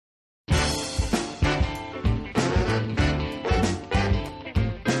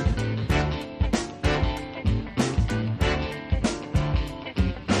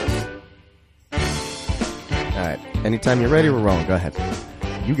Anytime you're ready, we're rolling. Go ahead.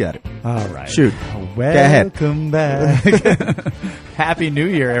 You got it. All right. Shoot. Welcome back. Happy New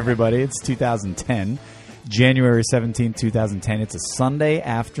Year, everybody. It's 2010, January 17th, 2010. It's a Sunday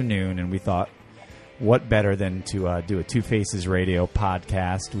afternoon, and we thought, what better than to do a Two Faces Radio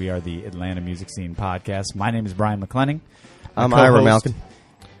podcast? We are the Atlanta Music Scene Podcast. My name is Brian McClenning. I'm Ira Malkin.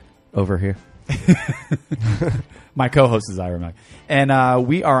 Over here. My co-host is Ira Malkin. And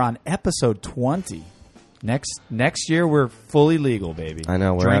we are on episode 20. Next year, we're fully legal, baby. I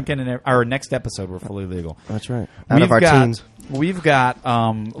know. Our next episode, we're fully legal. That's right. Out of our teens. We've got,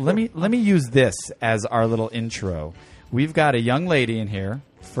 let me use this as our little intro. We've got a young lady in here,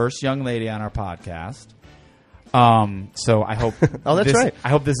 first young lady on our podcast. So I hope. Oh, that's right. I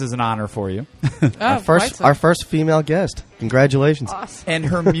hope this is an honor for you. Our first female guest. Congratulations. Awesome. And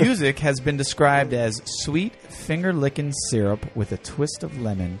her music has been described as sweet finger-licking syrup with a twist of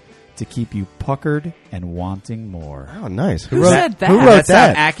lemon to keep you puckered and wanting more. Oh, nice. Who said that? Who wrote Does that that?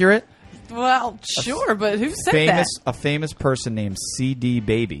 sound accurate? Well, sure, but who said that? A famous person named CD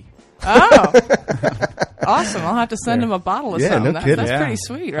Baby. Oh, awesome! I'll have to send him a bottle of something. No kidding. That's Yeah. pretty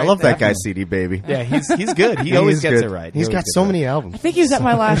sweet, right? I love there. that guy, CD Baby. Yeah, he's good. He always gets it right. He's got so many I albums. think he was at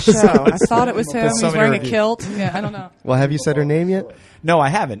my last show. I thought it was him. There's so He's many wearing a reviews. kilt. Yeah, I don't know. Well, have you said her name yet? No, I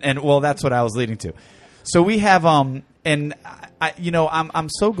haven't. And well, that's what I was leading to. So we have and I'm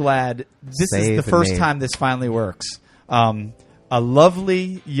so glad this Say is the the first name. time this finally works. A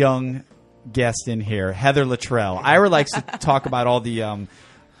lovely young guest in here, Heather Luttrell. Ira likes to talk about all the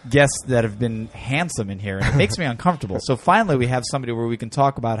guests that have been handsome in here, and it makes me uncomfortable. So finally, we have somebody where we can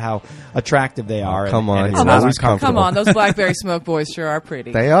talk about how attractive they are. come on, and you're it's not always uncomfortable. Come on, those Blackberry Smoke boys sure are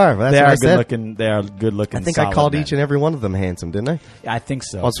pretty. They are. That's They what are I good said. looking. They are good looking. I think I solid called men. each and every one of them handsome, didn't I? I think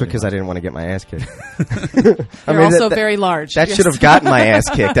so. Well, it's because I didn't want to get my ass kicked. They're also very large. That Yes. should have gotten my ass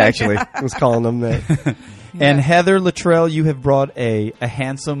kicked, actually. I was calling them that. And Heather Luttrell, you have brought a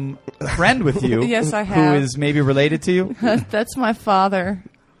handsome friend with you. Yes, I Who have. is maybe related to you. That's my father.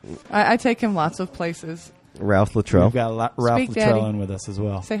 I take him lots of places. Ralph Luttrell. We've got Ralph Speak, Luttrell Daddy. in with us as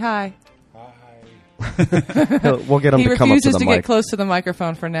well. Say hi. We'll get him He to come up to refuses the to mic. get close to the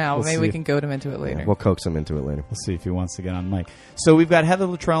microphone for now. We'll Maybe see. we can goad him into it later. We'll coax him into it later. We'll see if he wants to get on mic. So we've got Heather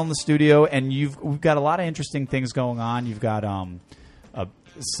Luttrell in the studio, and we've got a lot of interesting things going on. You've got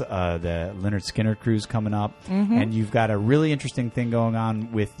the Leonard Skinner cruise coming up, and you've got a really interesting thing going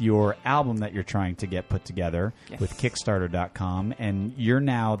on with your album that you're trying to get put together with Kickstarter.com, and you're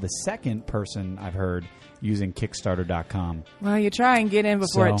now the second person I've heard using Kickstarter.com. Well, you try and get in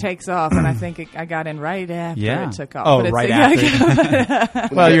before So- it takes off, and I think I got in right after it took off. Oh, But it's right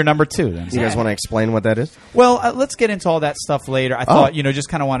after. Well, you're number two then. You guys want to explain what that is? Well, let's get into all that stuff later. I thought, just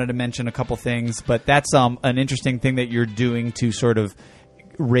kind of wanted to mention a couple things, but that's an interesting thing that you're doing to sort of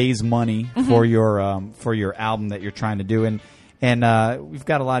raise money for your album that you're trying to do, and we've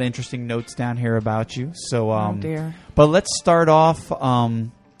got a lot of interesting notes down here about you. So, Oh, dear. But let's start off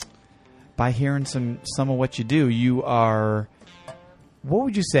by hearing some of what you do. You are, what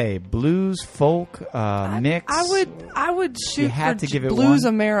would you say, blues, folk, mix? I would shoot had for to give it blues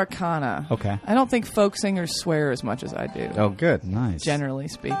one? Americana. Okay. I don't think folk singers swear as much as I do. Oh, good. Nice. Generally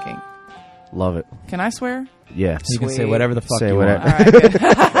speaking. Love it. Can I swear? Yeah. You can say Sweet. whatever the fuck Say you whatever. want. All right,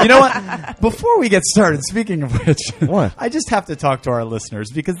 good. You know what? Before we get started, speaking of which, What? I just have to talk to our listeners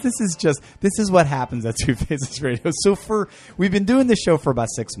because this is what happens at Two Faces Radio. So we've been doing this show for about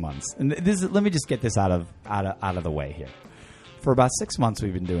 6 months, and let me just get this out of the way here. For about 6 months,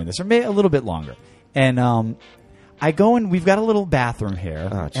 we've been doing this, or maybe a little bit longer, and I go in. We've got a little bathroom here,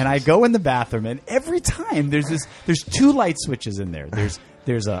 Oh, and I go in the bathroom, and every time there's two light switches in there.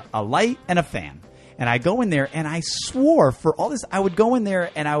 There's a light and a fan. And I go in there, and I swore for all this, I would go in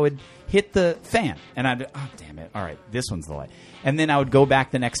there, and I would hit the fan. And I'd, oh, damn it. All right, this one's the light. And then I would go back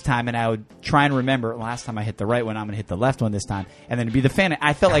the next time, and I would try and remember, last time I hit the right one, I'm going to hit the left one this time. And then it'd be the fan.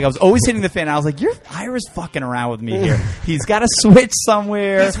 I felt like I was always hitting the fan. I was like, Ira's fucking around with me here. He's got a switch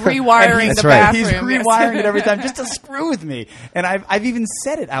somewhere. He's rewiring And the right. He's bathroom. Yes. rewiring it every time just to screw with me. And I've even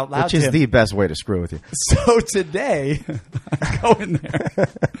said it out loud Which to is him. the best way to screw with you. So today, I go in there,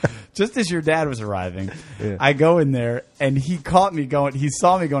 just as your dad was arriving, I go in there, and he caught me going, he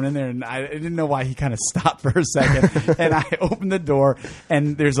saw me going in there, and I didn't know why he kind of stopped for a second, and I opened the door,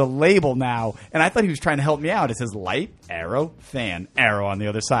 and there's a label now, and I thought he was trying to help me out. It says light, arrow, fan, arrow on the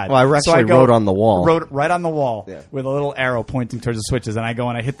other side. Well, I actually wrote on the wall. Wrote right on the wall with a little arrow pointing towards the switches, and I go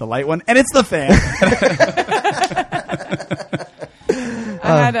and I hit the light one, and it's the fan.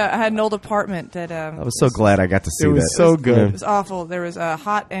 I had an old apartment that I was so glad I got to see It that. was so it good. was awful. There was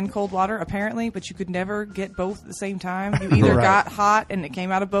hot and cold water apparently, but you could never get both at the same time. You either Right. got hot and it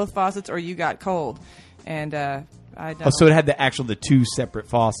came out of both faucets, or you got cold. And I don't. Oh, so it had the two separate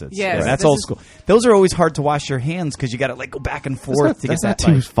faucets. Yes. Yeah, that's This old is- school. Those are always hard to wash your hands because you got to like go back and forth to get That's not that.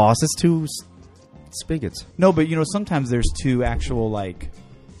 two like- faucets, two spigots. No, but sometimes there's two actual like.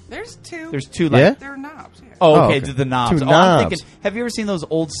 There's two. There's two like. Yeah? They're knobs. Yeah. Oh, Oh, okay, okay. to the knobs. Two I'm knobs. thinking. Have you ever seen those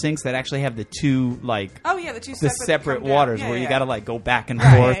old sinks that actually have the two like? Oh yeah, the two The separate come down. waters Yeah, where you yeah. got to like go back and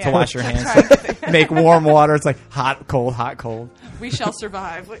Right, forth yeah, to yeah. wash your Try hands. and get the- Make warm water. It's like hot, cold, hot, cold. We shall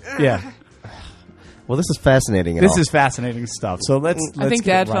survive. Like, Yeah, Well, this is fascinating. this is fascinating stuff. So let's I think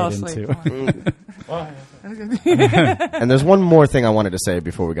get Dad right fell asleep. into. And there's one more thing I wanted to say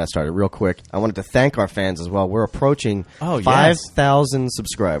before we got started, real quick. I wanted to thank our fans as well. We're approaching Oh, yes. 5,000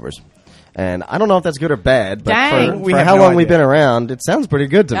 subscribers. And I don't know if that's good or bad, but Dang. for, We for have how no long we've idea. been around, it sounds pretty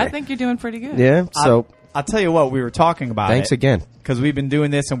good to I me. think you're doing pretty good. Yeah, so I'll tell you what, we were talking about. thanks again. because we've been doing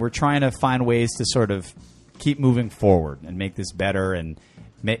this and we're trying to find ways to sort of keep moving forward and make this better and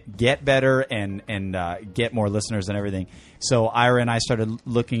get better and get more listeners and everything. So Ira started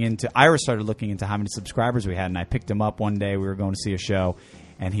looking into how many subscribers we had, and I picked him up one day. We were going to see a show,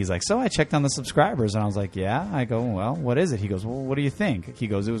 and he's like, "So I checked on the subscribers," and I was like, "Yeah." I go, "Well, what is it?" He goes, "Well, what do you think?" He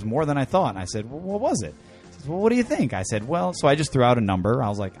goes, "It was more than I thought." And I said, "Well, what was it?" He says, "Well, what do you think?" I said, "Well," so I just threw out a number. I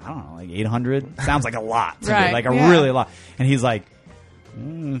was like, "I don't know, like 800." Sounds like a lot to me, Right, like a yeah. really lot. And he's like,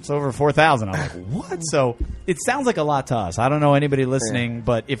 it's over 4,000. I'm like, what? So it sounds like a lot to us. I don't know anybody listening,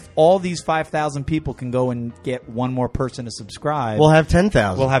 but if all these 5,000 people can go and get one more person to subscribe, We'll have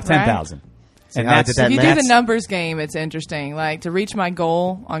 10,000. we'll have 10,000. And how I that's did that If you math? do the numbers game, it's interesting. Like to reach my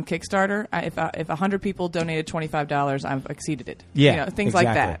goal on Kickstarter, if 100 people donated $25, I've exceeded it. yeah, Things like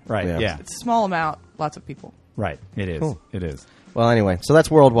exactly. that. Right? Yeah. Yeah, It's a small amount, lots of people. right. It is. Cool. It is. Well, anyway, so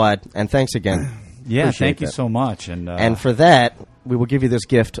that's worldwide, and thanks again. Yeah. Appreciate Thank you that. so much. And And for that, we will give you this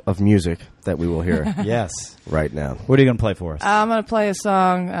gift of music that we will hear yes, right now. what are you going to play for us? I'm going to play a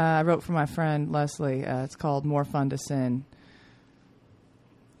song I wrote for my friend Leslie. It's called "More Fun to Sin."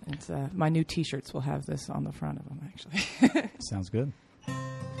 It's my new T-shirts will have this on the front of them. Actually, Sounds good.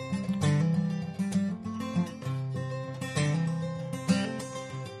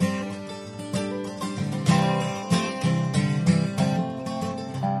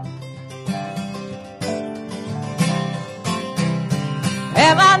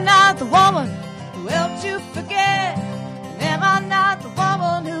 am I not the woman who helped you forget? And am I not the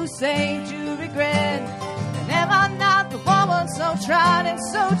woman who saved you regret? And am I not the woman so tried and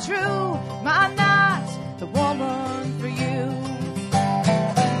so true? Am I not the woman for you?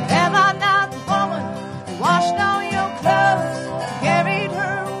 Am I not the woman who washed all your clothes, carried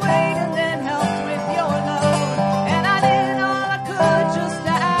her weight, and then helped with your load? And I did all I could just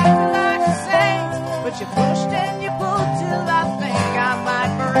to act like a saint, but you pushed and you pulled till I think I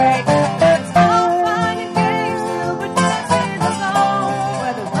might break. It's all fine and games till we're dancing alone,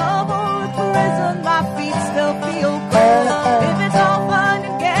 whether love or a prison, my feet still feel cold. If it's all fun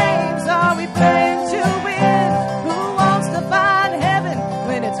and games, are we playing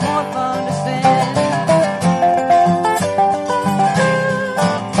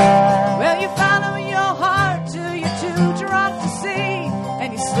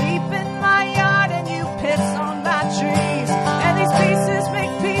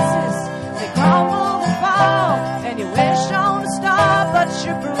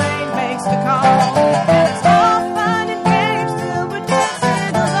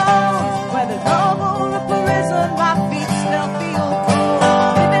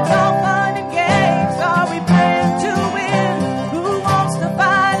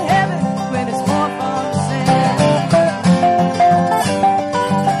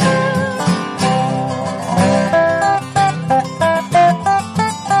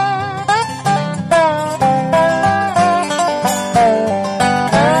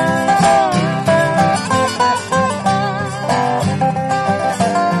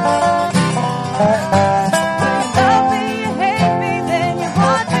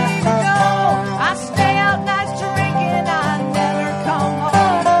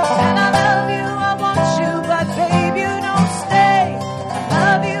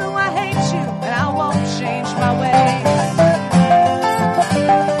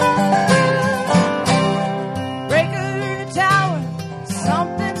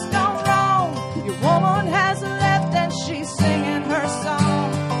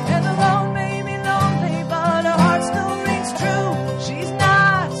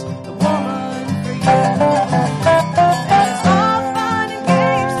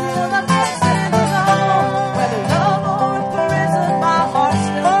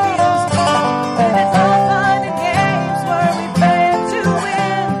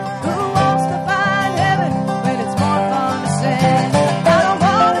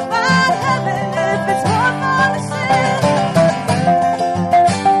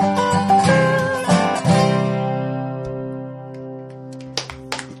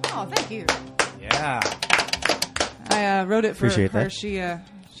it for Appreciate her. that.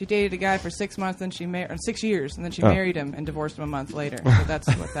 She dated a guy for 6 months, then she 6 years, and then she married him and divorced him a month later. So that's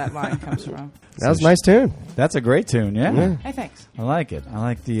what that line comes from. That was a nice tune. That's a great tune. Yeah. Hey, thanks. I like it. I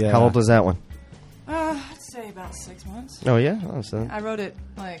like the. How old was that one? I'd say about 6 months. Oh, yeah? Oh, so. I wrote it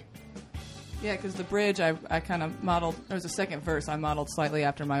because the bridge I kind of modeled. There was a second verse I modeled slightly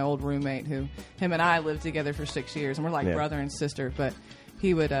after my old roommate, him and I lived together for 6 years, and we're like brother and sister. But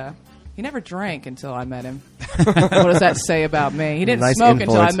he would he never drank until I met him. What does that say about me? He didn't Nice smoke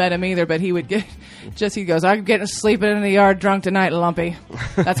influence. until I met him either. But he would he goes, I'm getting sleeping in the yard drunk tonight, Lumpy.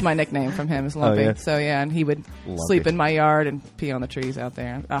 That's my nickname from him is Lumpy. yeah. So yeah, and he would sleep in my yard and pee on the trees out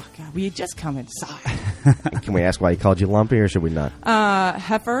there. Oh God, will you just come inside? Can we ask why he called you Lumpy, or should we not?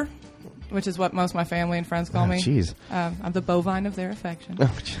 Heifer, which is what most of my family and friends call me. Jeez. I'm the bovine of their affection.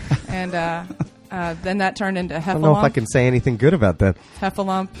 Oh, And then that turned into Heffalump. I don't know if I can say anything good about that.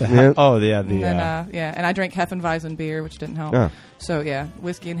 Heffalump. Yeah. Oh yeah. And then, and I drank Heffenweizen beer, which didn't help. Oh. So yeah,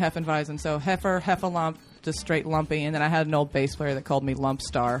 whiskey and Heffenweizen. So Heifer, Heffalump, just straight lumpy. And then I had an old bass player that called me Lump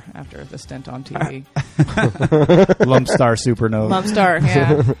Star after the stint on TV. Lump Star Supernova. Lump Star,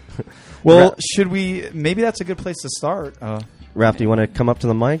 yeah. Well, should we? Maybe that's a good place to start. Ralph, do you want to come up to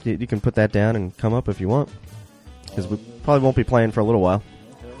the mic? You can put that down and come up if you want. Because we probably won't be playing for a little while.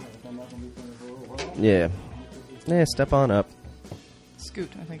 Yeah. Yeah, step on up.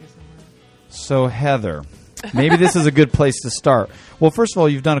 Scoot, I think is the word. So Heather, maybe this is a good place to start. Well, first of all,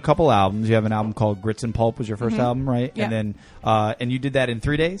 you've done a couple albums. You have an album called Grits and Pulp was your 1st album, right? Yeah. And then and you did that in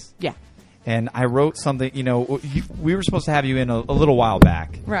 3 days? Yeah. And I wrote something, we were supposed to have you in a little while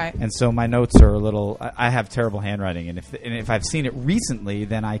back. Right. And so my notes are a little, I have terrible handwriting. And if I've seen it recently,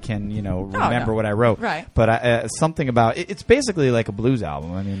 then I can, remember what I wrote. Right. But something about, it's basically like a blues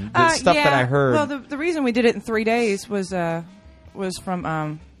album. I mean, the stuff that I heard. Well, the reason we did it in 3 days was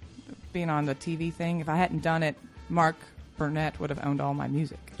from being on the TV thing. If I hadn't done it, Mark Burnett would have owned all my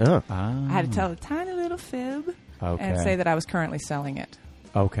music. Oh. I had to tell a tiny little fib and say that I was currently selling it.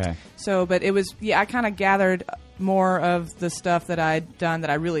 Okay. So, but it was, I kind of gathered more of the stuff that I'd done that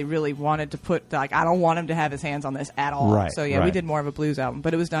I really, really wanted to put, I don't want him to have his hands on this at all. Right, So, we did more of a blues album,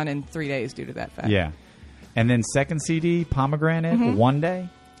 but it was done in 3 days due to that fact. Yeah. And then second CD, Pomegranate, One Day?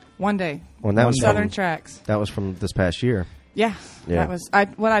 One day. Well, that was Southern from, Tracks. That was from this past year. Yeah. Yeah. That was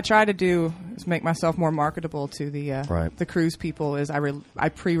what I try to do is make myself more marketable to the cruise people. Is I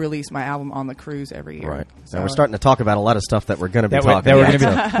pre-release my album on the cruise every year. Right. So Now we're starting to talk about a lot of stuff that we're going to be That talking we're about.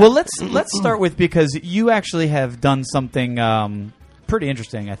 gonna be well, let's start with, because you actually have done something pretty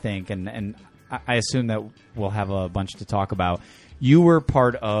interesting, I think, and I assume that we'll have a bunch to talk about. You were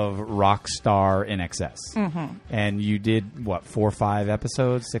part of Rockstar in Excess, and you did 4 or 5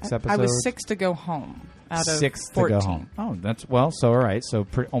 episodes, 6 episodes. I was 6 to go home out of 6 14. to go home. Oh, that's so all right. So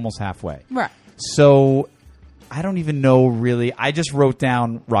almost halfway. Right. So I don't even know really. I just wrote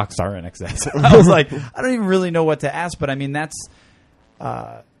down Rockstar in Excess. I was like, I don't even really know what to ask, but I mean that's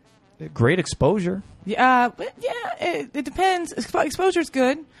great exposure. Yeah, it depends. Exposure's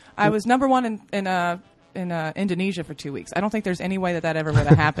good. I was number 1 in Indonesia for 2 weeks. I don't think there's any way that ever would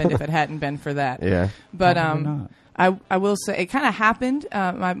have happened if it hadn't been for that. Yeah. But Probably I will say it kind of happened.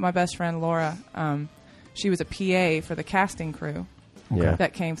 My best friend Laura, she was a PA for the casting crew Yeah.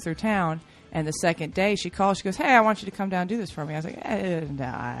 that came through town. And the second day, she called. She goes, "Hey, I want you to come down and do this for me." I was like, "No,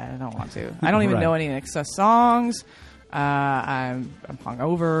 I don't want to. I don't even know any Excess songs. I'm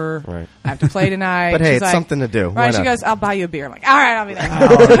hungover. Right. I have to play tonight." But hey, She's it's like, something to do. Why Right? She not? goes, "I'll buy you a beer." I'm like, "All right, I'll be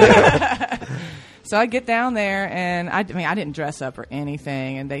there." So I get down there, and I didn't dress up or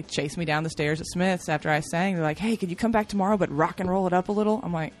anything, and they chased me down the stairs at Smith's after I sang. They're like, "Hey, could you come back tomorrow, but rock and roll it up a little?"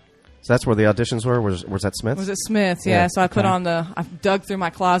 I'm like, So that's where the auditions were? Was that Smith's? was it Smith's? Yeah. Yeah. So I put on I dug through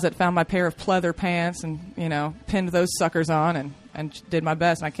my closet, found my pair of pleather pants, and pinned those suckers on, and did my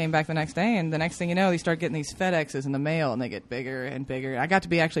best. And I came back the next day, and the next thing you know, they start getting these FedExes in the mail, and they get bigger and bigger. I got to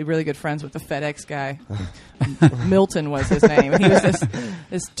be actually really good friends with the FedEx guy. Milton was his name, and he was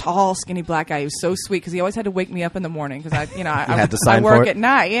this tall, skinny black guy. He was so sweet because he always had to wake me up in the morning because I had to sign I work for it? at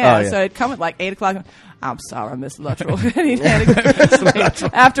night. Yeah, Oh, yeah. so it'd come at like 8:00. I'm sorry, Miss Luttrell. And he had to go to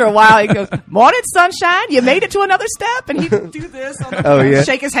sleep. After a while, he goes, "Morning, sunshine. You made it to another step." And he'd do this on the Oh, porch, yeah.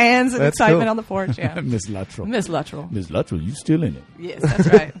 shake his hands in That's excitement cool. on the porch. Yeah, Miss Luttrell. Miss Luttrell. Miss Luttrell, you still in it? Yes, that's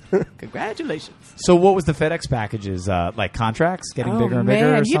right. Congratulations. So what was the FedEx packages like? Contracts getting bigger and bigger?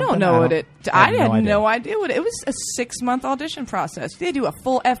 Or Man, you don't something? know what it. I had idea. no idea what it was. A 6-month audition process. They do a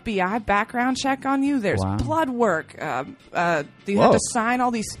full FBI background check on you. There's Wow. blood work. You have Whoa. to sign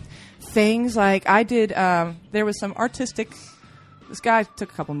all these things. Like I did. There was some artistic. This guy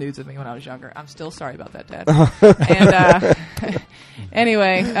took a couple nudes of me when I was younger. I'm still sorry about that, Dad. And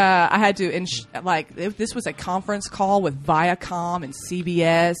Anyway, I had to this was a conference call with Viacom and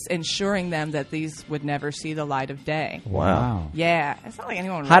CBS, ensuring them that these would never see the light of day. Wow. Yeah, it's not like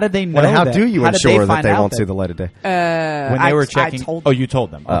anyone. How did they know? And how that? do you How did ensure that find they out won't see the light of day? when they were checking? I told you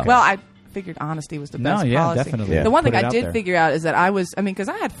told them. Okay. Well, I figured honesty was the best policy. Definitely. Yeah. The one thing Put it I out did there. figure out is that because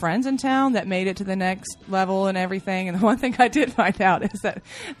I had friends in town that made it to the next level and everything, and the one thing I did find out is that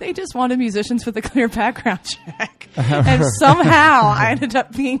they just wanted musicians with a clear background check, and somehow I ended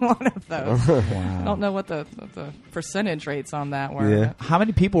up being one of those. I don't know what the percentage rates on that were. Yeah. How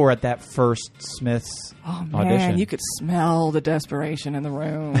many people were at that first Smith's Oh man, audition? you could smell the desperation in the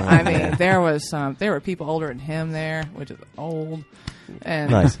room. I mean, there were people older than him there, which is old.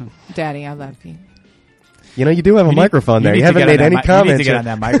 And Nice. Daddy, I love you. You know, you do have a microphone there. You haven't made any You comments. need to get on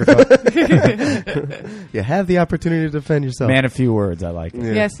yet. that microphone. You have the opportunity to defend yourself. Man, a few words. I like it.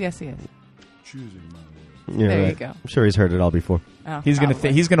 Yeah. Yes, he is. Choosing my words. Yeah, There you right. go. I'm sure he's heard it all before. Oh, He's gonna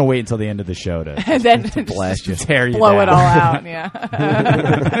probably. he's gonna wait until the end of the show to and then blast you. tear you blow down. it all out. Yeah.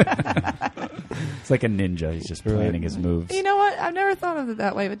 It's like a ninja. He's just planning his moves. You know what? I've never thought of it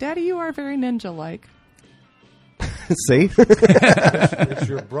that way, but Daddy, you are very ninja-like. See? It's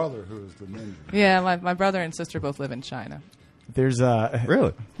your brother who is the ninja. Yeah, my brother and sister both live in China. There's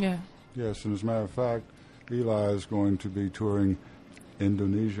Really? Yeah. Yes, and as a matter of fact, Eli is going to be touring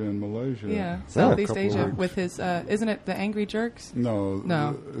Indonesia and Malaysia. Yeah. Southeast Couple Asia weeks. with his, isn't it the Angry Jerks?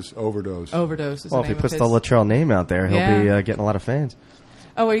 No, it's Overdose. Overdose is Well, the if he name puts of the his. Latrell name out there, he'll be Yeah. getting a lot of fans.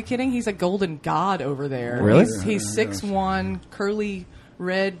 Oh, are you kidding? He's a golden god over there. Really? He's 6'1", curly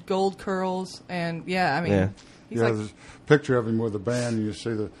red gold curls, and yeah, I mean, Yeah. he's Yeah, like, there's a picture of him with the band. And you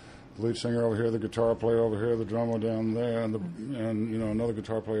see the lead singer over here, the guitar player over here, the drummer down there, and another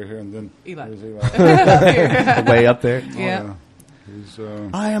guitar player here, and then Eli. there's Eli. Way up there. yeah. He's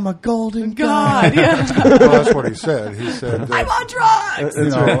I am a golden God, yeah. well, that's what he said. He said that, I'm on drugs. you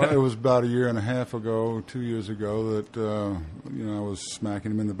know, it was about a year and a half ago, 2 years ago, that I was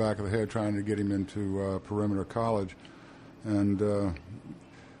smacking him in the back of the head, trying to get him into Perimeter College, and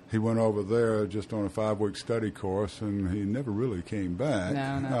he went over there just on a 5-week study course, and he never really came back.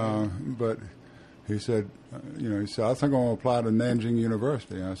 No. But he said, he said, I think I'm going to apply to Nanjing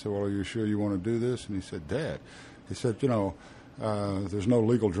University. And I said, well, are you sure you want to do this? And he said, Dad, he said, there's no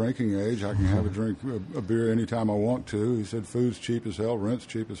legal drinking age. I can have a beer anytime I want to. He said, food's cheap as hell, rent's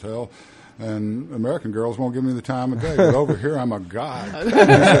cheap as hell, and American girls won't give me the time of day. But over here, I'm a god. He said,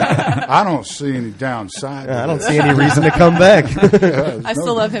 I don't see any downside to I don't this. see any reason to come back. I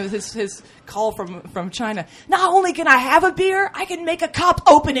still love him. His call from China. Not only can I have a beer, I can make a cop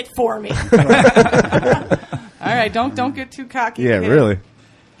open it for me. All right, don't get too cocky. Yeah, kid. really.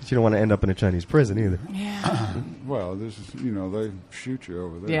 But you don't want to end up in a Chinese prison either. Yeah, Well, this is, they shoot you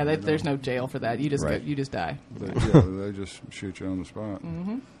over there. yeah. you There's know. no jail for that. You just Right. you just die. They just shoot you on the spot.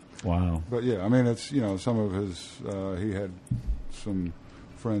 Mm-hmm. wow. But yeah, I mean, it's some of his. He had some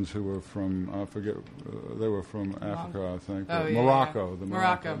friends who were from I forget. They were from Africa, I think. Oh, yeah, Morocco. yeah. The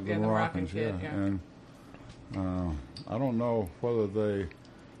Morocco, the yeah, the Moroccan Moroccans, kid, yeah. And I don't know whether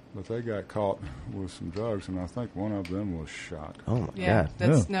but they got caught with some drugs, and I think one of them was shot. Oh, my Yeah, God.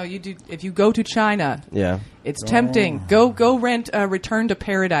 that's no. You do if you go to China. Yeah. It's tempting. Go rent Return to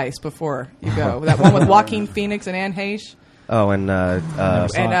Paradise before you go. That one with Joaquin Phoenix and Anne Heche. Oh, and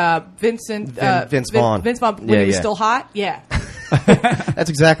Vincent Vince Vaughn. Vince Vaughn when Yeah, he was yeah. still hot. Yeah. that's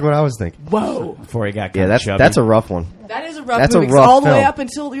exactly what I was thinking. Whoa. Before he got Yeah, chubby. that's a rough one. That is a rough That's a movie. 'cause rough all the way film. up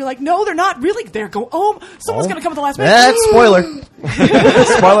until you're like, no, they're not really. They're going. Oh, someone's going to come at the last minute. That's spoiler.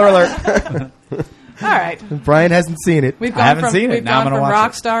 Spoiler alert. All right. Brian hasn't seen it. We've I gone haven't from, seen it. We've Now I'm gone gonna from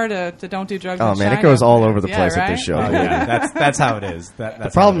watch it. Rockstar to don't do drugs. Oh, in man, it China. goes all over the Yeah, place with right? this show. Oh, yeah, that's how it is. That's The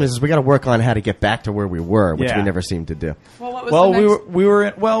problem is we got to work on how to get back to where we were, which Yeah. we never seem to do. Well, what was Well, the next? we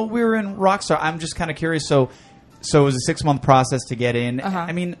were in Rockstar. I'm just kind of curious. So it was a 6-month process to get in. Uh-huh.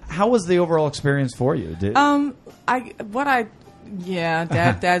 I mean, how was the overall experience for you? Dad's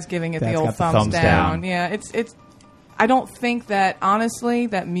giving it the Dad's old got the thumbs down. down. Yeah, it's. I don't think that honestly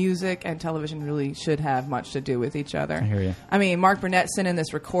that music and television really should have much to do with each other. I hear you. I mean, Mark Burnett sent in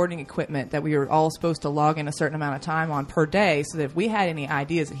this recording equipment that we were all supposed to log in a certain amount of time on per day, so that if we had any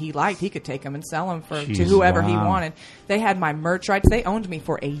ideas that he liked, he could take them and sell them to Jeez, whoever he wow. wanted. They had my merch rights. They owned me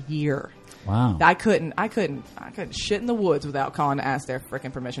for a year. Wow. I couldn't shit in the woods without calling to ask their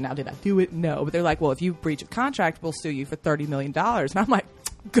frickin' permission. Now, did I do it? No. But they're like, well, if you breach a contract, we'll sue you for $30 million. And I'm like,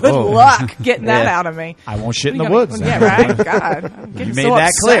 Good Oh. luck getting that Yeah. out of me. I won't shit in What the are you woods. gonna- then. Yeah, right. God, I'm getting made so that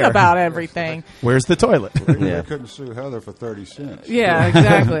upset clear. about everything. Where's the toilet? Yeah. You couldn't sue Heather for 30 cents. Yeah,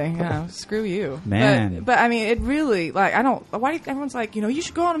 exactly. Yeah, screw you, Man. But I mean, it really like I don't. Why everyone's like, you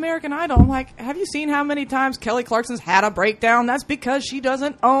should go on American Idol. I'm like, have you seen how many times Kelly Clarkson's had a breakdown? That's because she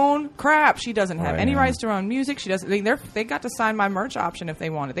doesn't own crap. She doesn't have any rights to her own music. She doesn't. They got to sign my merch option if they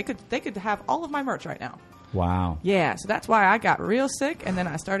wanted. They could have all of my merch right now. Wow. Yeah, so that's why I got real sick, and then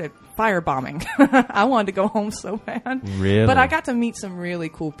I started firebombing. I wanted to go home so bad. Really? But I got to meet some really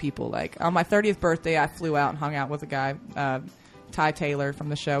cool people. Like, on my 30th birthday, I flew out and hung out with a guy, Ty Taylor from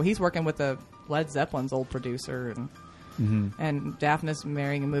the show. He's working with Led Zeppelin's old producer, and Daphne's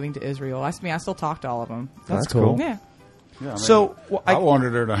marrying and moving to Israel. I still talk to all of them. That's cool. Yeah. Yeah, I mean, So I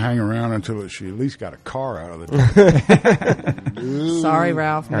wanted her to hang around until she at least got a car out of the Sorry,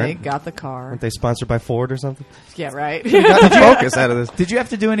 Ralph. Meg got the car. Aren't they sponsored by Ford or something? Yeah, right. Got the focus out of this. Did you have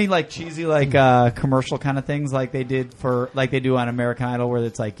to do any like cheesy commercial kind of things like they did they do on American Idol where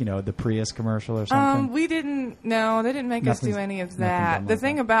it's like the Prius commercial or something? We didn't. No, they didn't make us do Nothing's- any of nothing that. done The like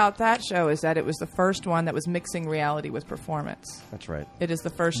thing that. about that show is that it was the first one that was mixing reality with performance. That's right. It is the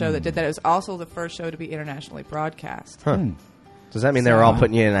first show that did that. It was also the first show to be internationally broadcast. Huh. Does that mean they were all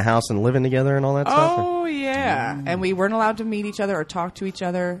putting you in a house and living together and all that stuff? or- Oh yeah, and we weren't allowed to meet each other or talk to each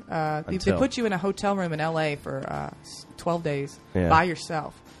other. They Until. put you in a hotel room in L.A. for 12 days Yeah. by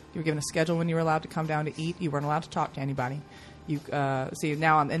yourself. You were given a schedule when you were allowed to come down to eat. You weren't allowed to talk to anybody. You see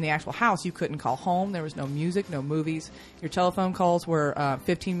now I'm in the actual house. You couldn't call home. There was no music, no movies. Your telephone calls were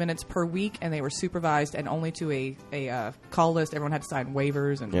 15 minutes per week, and they were supervised and only to a call list. Everyone had to sign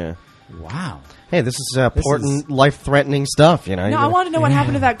waivers and. Yeah. Wow. Hey, this is important, life-threatening stuff, No, I wanted to know what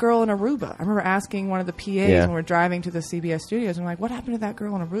happened to that girl in Aruba. I remember asking one of the PAs when we were driving to the CBS studios. I'm like, what happened to that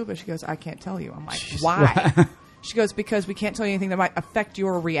girl in Aruba? She goes, I can't tell you. I'm like, why? She goes, because we can't tell you anything that might affect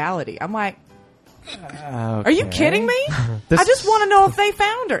your reality. I'm like, are you kidding me? I just want to know if they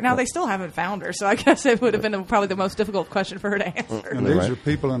found her. Now, they still haven't found her, so I guess it would have been probably the most difficult question for her to answer. And these are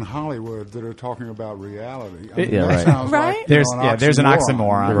people in Hollywood that are talking about reality. I mean, Yeah, that right. sounds Right? like, There's an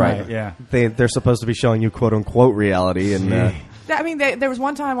oxymoron. Right. Yeah. They're supposed to be showing you quote-unquote reality. And I mean, there was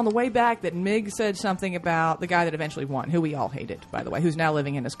one time on the way back that Mig said something about the guy that eventually won, who we all hated, by the way, who's now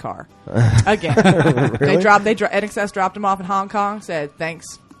living in his car. Again. NXS dropped him off in Hong Kong, said, thanks,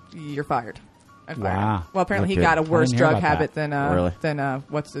 you're fired. And fired him. Wow. Well, apparently Okay. he got a worse I didn't hear drug about habit that. than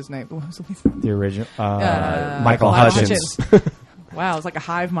what's his name? What was his name? The original Michael Hutchins. Wow, it's like a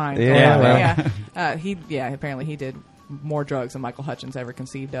hive mind. Yeah, yeah. Apparently he did more drugs than Michael Hutchins ever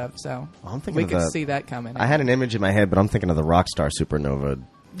conceived of. So I'm thinking we of could the- see that coming. I had an image in my head, but I'm thinking of the Rockstar Supernova,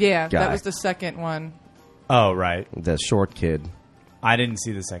 yeah, guy. that was the second one. Oh, right. the short kid. I didn't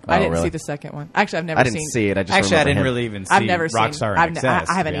see the second I one. didn't really? see the second one. Actually, I've never I didn't seen. see it. I just Actually, I remember didn't him. really even see I've never Rockstar seen. in Excess.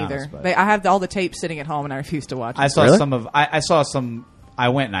 I haven't to be either. honest, but- I have all the tapes sitting at home, and I refuse to watch. I it. saw Really? some of. I saw some. I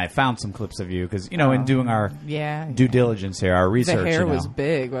went and I found some clips of you because in doing our Yeah, due diligence here, our the research. hair was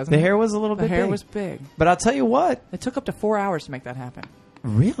big, wasn't The it? hair was a little The bit. hair big. was big. But I'll tell you what. It took up to 4 hours to make that happen.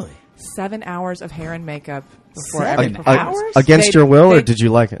 Really? 7 hours of hair and makeup before 7 every performance. hours? Against They- your will, or they- did you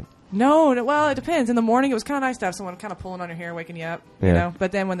like it? No, well, it depends. In the morning, it was kind of nice to have someone kind of pulling on your hair, waking you up, you Yeah. know.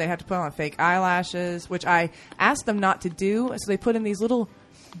 But then when they had to put on fake eyelashes, which I asked them not to do, so they put in these little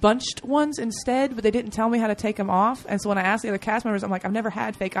bunched ones instead, but they didn't tell me how to take them off. And so when I asked the other cast members, I'm like, I've never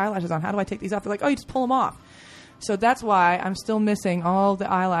had fake eyelashes on. How do I take these off? They're like, oh, you just pull them off. So that's why I'm still missing all the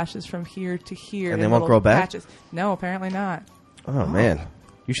eyelashes from here to here. And they in won't little grow back? patches. No, apparently not. Oh, man.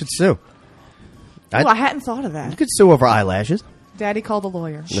 You should sue. Oh, I hadn't thought of You that. could sue over eyelashes. Daddy called the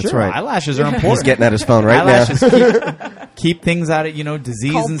lawyer. That's Sure, right. eyelashes are He's important. getting at his phone right Eyelashes now. keep things out of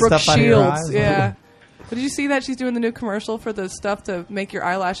disease Called and Brooke stuff out of your Shields. eyes. Yeah. But did you see that she's doing the new commercial for the stuff to make your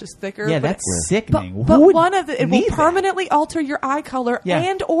eyelashes thicker? Yeah, But- that's sickening. But Who would one of it will need that? permanently alter your eye color Yeah.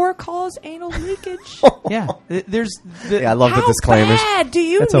 and or cause anal leakage. Yeah, there's. Yeah, I love the How disclaimers. bad do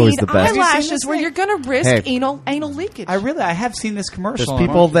you That's always need the best. Have you seen eyelashes this where thing? you're going to risk Hey. anal leakage? I have seen this commercial. There's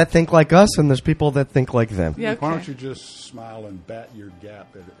people that think like us, and there's people that think like them. Yeah, Why okay. don't you just smile and bat your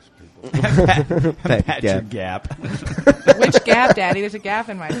gap at us people? Pat Yeah. your gap. Which gap, Daddy? There's a gap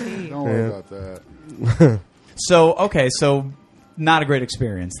in my teeth. Don't worry about that. So not a great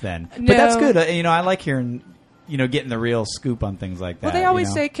experience then. But that's No. good. I like hearing, getting the real scoop on things like that. Well, they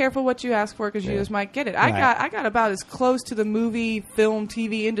always say, "Careful what you ask for, because you just might get it." I Right. got about as close to the movie, film,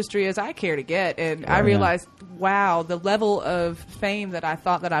 TV industry as I care to get, and I realized wow, the level of fame that I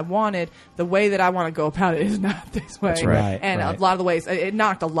thought that I wanted, the way that I want to go about it is not this way. That's right. And Right. a lot of the ways, it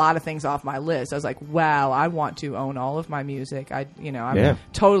knocked a lot of things off my list. I was like, wow, I want to own all of my music. I Yeah.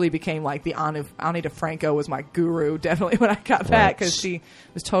 totally became like the Ani DeFranco was my guru, definitely, when I got back, because she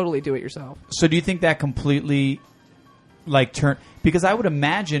was totally do it yourself. So do you think that completely like turned? Because I would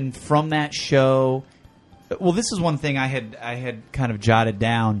imagine from that show. Well, this is one thing I had kind of jotted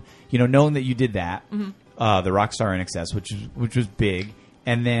down. Knowing that you did that, the Rockstar In Excess, which was big,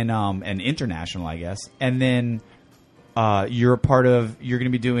 and then and international, I guess, and then you're going to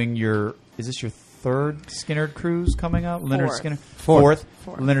be doing is this your third Skynyrd cruise coming up? Fourth. Fourth.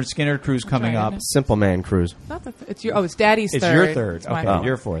 Fourth. Leonard Skynyrd cruise coming up. Simple Man Cruise. Not the it's Daddy's It's third. your third. It's my Okay, fourth.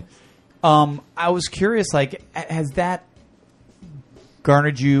 your fourth. I was curious, like, has that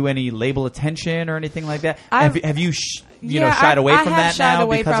garnered you any label attention or anything like that? Have you shied away from that shied now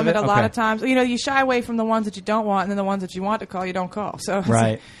away because from of it a lot Okay. of times. You shy away from the ones that you don't want, and then the ones that you want to call, you don't call. So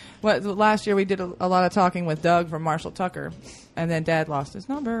Right. last year we did a lot of talking with Doug from Marshall Tucker, and then Dad lost his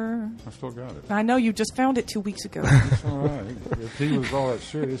number. I still got it. I know you just found it 2 weeks ago. It's all right. If he was all that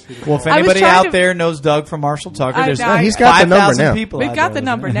serious, he'd have Well, if called. I was anybody trying out to- there knows Doug from Marshall Tucker, I there's know. He's got the number 5,000 now. people. We've out got there the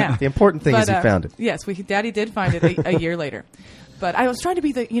number now. The important thing is he found it. Yes, Daddy did find it a year later. But I was trying to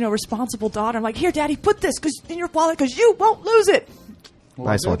be the responsible daughter. I'm like, here, Daddy, put this in your wallet because you won't lose it. Well,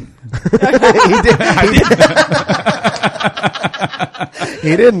 Nice I one. didn't.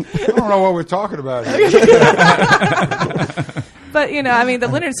 He didn't. I don't know what we're talking about here. But the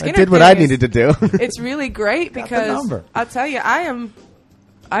Leonard I Skinner. did what thing I is- needed to do. It's really great the because number. I'll tell you, I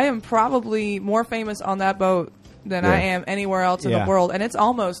am probably more famous on that boat than I am anywhere else in Yeah. the world, and it's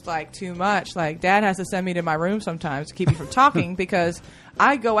almost like too much. Like Dad has to send me to my room sometimes to keep me from talking because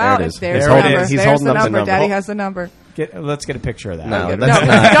I go There out it and is. there's There the it number. is. He's There's holding the up the number. number. Daddy has the number. Let's get a picture of that. No, No, that's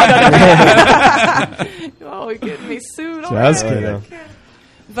not. Oh, you're getting me sued. Just already. kidding.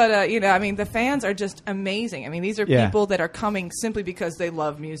 But the fans are just amazing. These are Yeah. people that are coming simply because they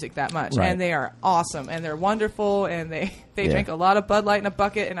love music that much, Right. and they are awesome, and they're wonderful, and they Yeah. drink a lot of Bud Light in a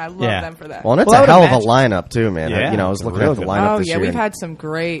bucket, and I love Yeah. them for that. Well, and it's Well, I a would hell imagine- of a lineup too, man. Yeah. I was looking Real at the good. lineup Oh this yeah, year. we've and had some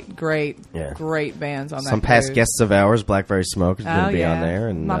great Yeah. bands on that. some past cruise. guests of ours. Blackberry Smoke is going Oh, to be yeah. on there,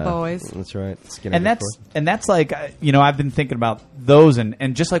 and My boys. That's right. Skinner, And of course. that's like I've been thinking about those and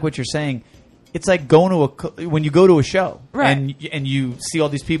just like what you're saying, it's like going to when you go to a show Right. and you see all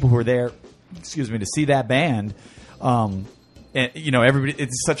these people who are there, to see that band. And, everybody,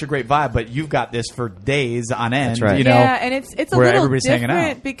 it's such a great vibe, but you've got this for days on end. That's right. Yeah, and it's a where little everybody's hanging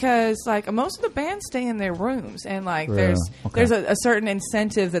different out. because most of the bands stay in their rooms, and Yeah, there's okay. a certain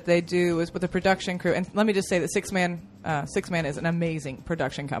incentive that they do is with the production crew. And let me just say that Six Man is an amazing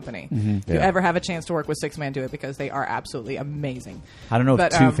production company. If you Yeah. ever have a chance to work with Six Man, do it because they are absolutely amazing. I don't know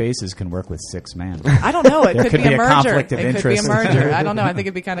But, if Two Faces can work with Six Man. I don't know. It There could, could be be a a merger. conflict of It could be a interest. merger. I don't know. I think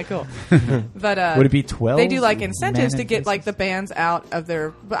it'd be kind of cool. But Would it be 12 They do incentives men to and get faces? the bands out of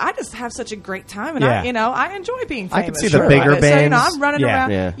their. But I just have such a great time, and Yeah. I enjoy being famous. I could see the Sure. bigger So, bands. I'm running Yeah.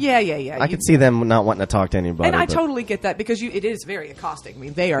 around. Yeah. Yeah. I could see them not wanting to talk to anybody. And I but- totally get that because it is very accostic.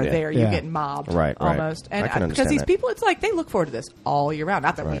 Yeah. They are there. You Yeah. get mobbed Right. almost. I And can because understand these that. people, it's like they look forward to this all year round.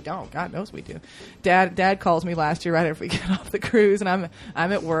 Not that we Right. don't. God knows we do. Dad calls me last year right after we get off the cruise, and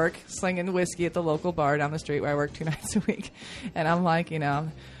I'm at work slinging whiskey at the local bar down the street where I work 2 nights a week. And I'm like,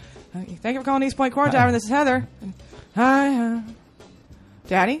 thank you for calling East Point Quarantine. This is Heather. Hi.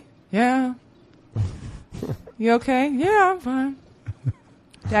 Daddy? Yeah. You okay? Yeah, I'm fine.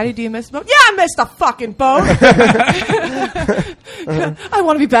 Daddy, do you miss the boat? Yeah, I miss the fucking boat. I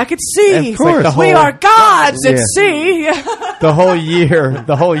want to be back at sea. Of course. Like the We whole- are gods at Yeah. sea.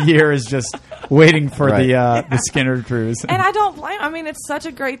 the whole year is just waiting for Right. the Skinner cruise. And I don't blame. It's such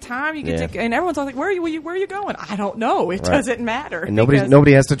a great time. You get Yeah. to, and everyone's all like, "Where are you going?" I don't know. It Right. doesn't matter. And because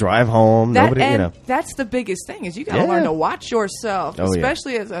nobody has to drive home. That, Nobody, and that's the biggest thing is you got to Yeah. learn to watch yourself, Oh, yeah.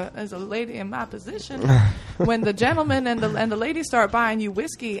 especially as a lady in my position. When the gentleman and the ladies start buying you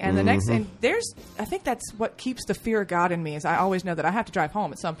whiskey, and the next, and I think that's what keeps the fear of God in me. Is I always know that I have to drive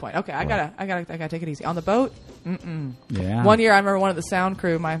home at some point. Okay, I gotta take it easy on the boat. Yeah. One year, I remember one of the sound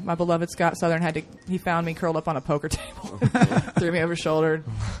crew, my beloved Scott Southern, he found me curled up on a poker table, threw me over his shoulder,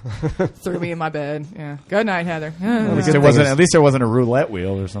 threw me in my bed. Yeah, good night, Heather. At least, Good thing is- at least there wasn't a roulette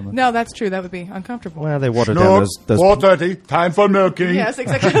wheel or something. No, that's true. That would be uncomfortable. Well, they watered down those 4:30, time for milking. Yes,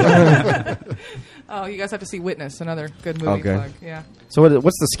 exactly. Oh, you guys have to see Witness, another good movie. Okay. Plug. Yeah. So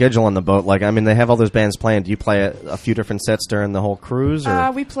what's the schedule on the boat like? They have all those bands playing. Do you play a few different sets during the whole cruise?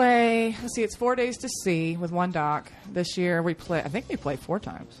 Or? We play. Let's see. It's 4 days to sea with one dock. This year I think we play 4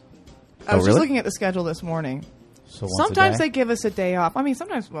 times. I was just really? looking at the schedule this morning. So once Sometimes a day? they give us a day off. I mean,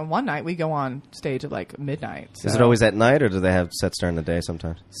 sometimes one night we go on stage at like midnight. So. Is it always at night, or do they have sets during the day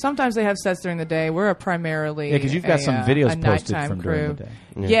sometimes? Sometimes they have sets during the day. We're primarily Yeah, because you've got some videos a posted nighttime from crew. during the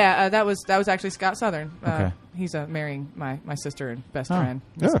day. Yeah, that was actually Scott Southern. Okay. He's marrying my sister and best Oh. friend.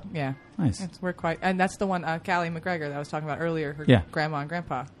 Yeah. Yeah, Nice. we're quite, and that's the one Callie McGregor that I was talking about earlier. Her Yeah. grandma and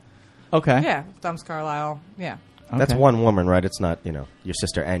grandpa. Okay. Yeah, Thumbs Carlisle. Yeah, That's Okay. one woman, right? It's not, your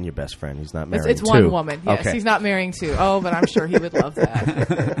sister and your best friend. He's not marrying it's two. one woman. Yes, Okay. he's not marrying two. Oh, but I'm sure he would love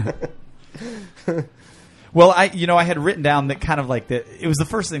that. Well, I had written down that kind of like that. It was the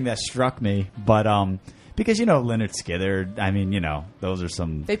first thing that struck me, but because Leonard Skinner. I mean, those are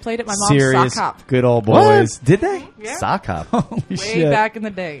some They played at my mom's serious, sock hop. good old boys. Did they? Yeah. Sock hop. Holy Way shit! back in the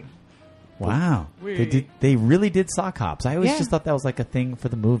day. Wow, We- they did. They really did sock hops. I always Yeah. just thought that was like a thing for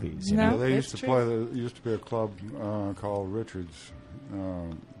the movies. You No. know? They it's used to true. play. There used to be a club called Richards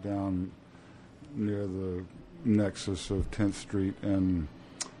down near the nexus of 10th Street and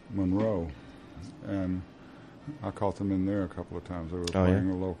Monroe, and I caught them in there a couple of times. They were Oh, yeah? playing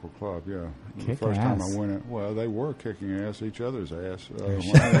a local club. Yeah, the Kick first time ass. I went in, well, they were kicking ass, each other's ass. When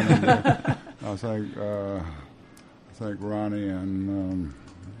I went in there, I think Ronnie and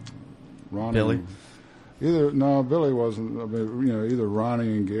Ronnie. Billy? Billy wasn't. I mean, either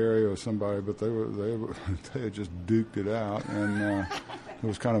Ronnie and Gary or somebody, but they had just duked it out, and it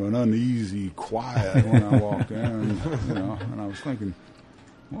was kind of an uneasy quiet when I walked in, and I was thinking,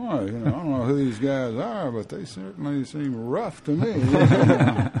 boy, I don't know who these guys are, but they certainly seem rough to me.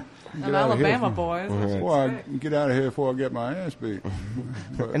 An Alabama boys. Boy, get out of here before I get my ass beat.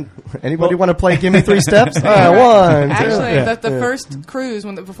 But, Anybody want to play Give Me 3 Steps? All right, 1, 2. Actually, Yeah. the first cruise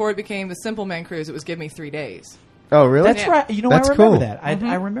before it became the Simple Man cruise, it was Give Me 3 Days. Oh, really? That's Yeah. right. That's I remember cool. that.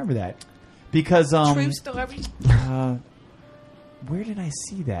 I remember that because True story. where did I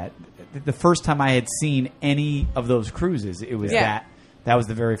see that? The first time I had seen any of those cruises, it was Yeah. that was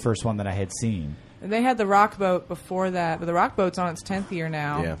the very first one that I had seen. And they had the Rock Boat before that, but the Rock Boat's on its 10th year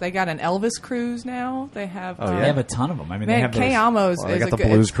now. Yeah. They got an Elvis cruise now. They have. Oh, They yeah. have a ton of them. I mean, they Man, have Kay those, Amos Well, they is got a the good,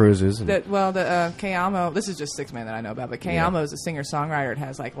 blues cruises. And, the Kay Amo. This is just 6 men that I know about, but Kay Yeah. Amo is a singer songwriter. It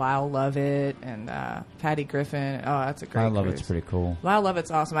has like Lyle Lovett and Patty Griffin. Oh, that's a great. I love cruise. it's pretty cool. Lyle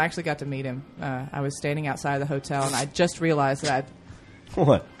Lovett's awesome. I actually got to meet him. I was standing outside the hotel, and I just realized that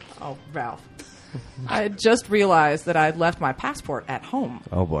what? Oh, Ralph. I had just realized that I had left my passport at home.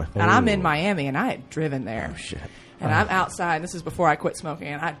 Oh, boy. And I'm in Miami, and I had driven there. Oh, shit. And I'm outside. This is before I quit smoking,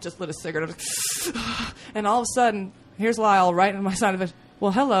 and I just lit a cigarette. I was like, and all of a sudden, here's Lyle right on my side of it.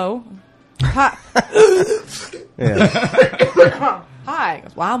 Well, hello. Hi. Yeah. Hi. He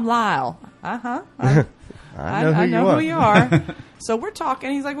goes, well, I'm Lyle. Uh-huh. I know who you are. So we're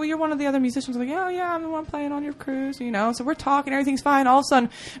talking. He's like, well, you're one of the other musicians. I'm like, oh, yeah, I'm the one playing on your cruise, So we're talking. Everything's fine. All of a sudden,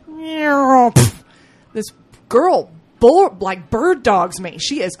 this girl bird dogs me.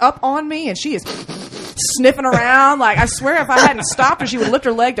 She is up on me, and she is sniffing around. Like, I swear if I hadn't stopped her, she would lift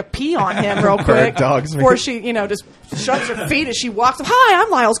her leg to pee on him real quick. dogs me. Before she, just shoves her feet as she walks up. Hi, I'm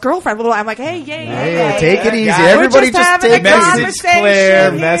Lyle's girlfriend. Blah, blah, blah. I'm like, hey, Hey, take it easy. Guys, Everybody we're just having take a it easy. Message conversation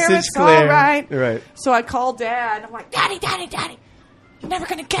clear, here. message It's clear. all right. Right. So I called Dad. I'm like, Daddy, you're never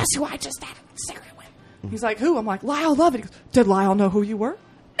going to guess who I just had a cigarette with. He's like, who? I'm like, Lyle Lovett. He goes, did Lyle know who you were?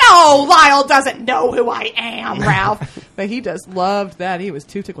 No, Lyle doesn't know who I am, Ralph. But he just loved that. He was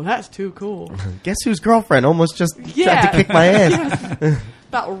too tickled. That's too cool. Guess whose girlfriend almost just tried to kick my ass?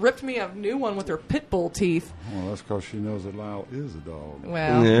 About ripped me a new one with her pit bull teeth. well, that's because she knows that Lyle is a dog.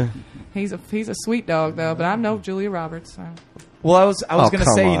 Well, Yeah. he's a sweet dog though. But I know Julia Roberts. So. Well, I was Oh, going to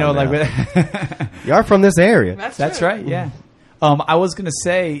come say, on like You are from this area. that's true. right, yeah. I was going to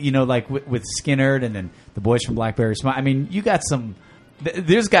say, like with Skinnerd and then the boys from Blackberry Smile. I mean, you got some.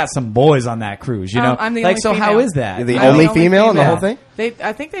 There's got some boys on that cruise, you know. I'm the like, only so how female. is that? You're the I'm only the only female in the female. whole thing?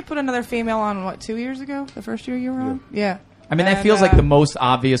 I think they put another female on 2 years ago. The first year you were on. Yeah. I mean, that And, feels like the most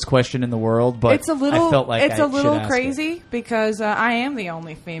obvious question in the world, but it's a little. I felt like it's I a little should ask crazy it. because I am the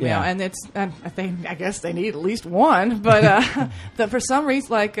only female, Yeah. and I guess they need at least one. But for some reason,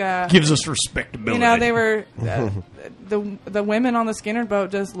 like Gives us respectability. they were the women on the Skinner boat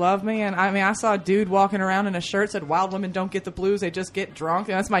just love me, and I mean, I saw a dude walking around in a shirt said "Wild women don't get the blues; they just get drunk."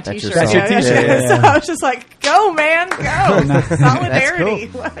 And that's my That's your T-shirt. song. That's your t-shirt. So I was just like, "Go, man, go!" Solidarity,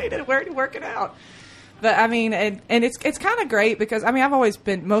 That's way to work it out. But I mean, and it's kind of great because I mean, I've always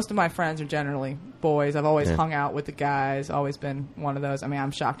been. Most of my friends are generally boys. I've always hung out with the guys. Always been one of those. I mean,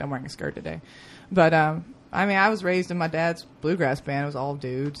 I'm shocked I'm wearing a skirt today, but I mean, I was raised in my dad's bluegrass band. It was all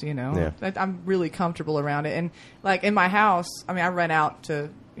dudes, Yeah. I'm really comfortable around it, and like in my house, I mean, I rent out to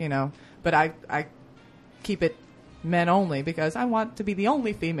but I keep it men only because I want to be the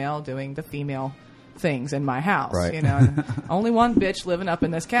only female doing the female things in my house. Right. You know, and only one bitch living up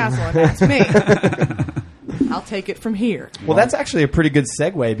in this castle, and that's me. I'll take it from here. Well, that's actually a pretty good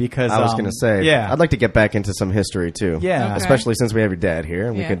segue because I was going to say, yeah, I'd like to get back into some history too. Yeah. Okay. Especially since we have your dad here,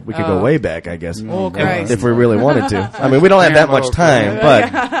 and Yeah. we could go way back, I guess, Oh, Christ. if we really wanted to. I mean, we don't have that much time,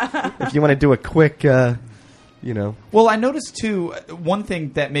 but if you want to do a quick, you know, Well, I noticed too. One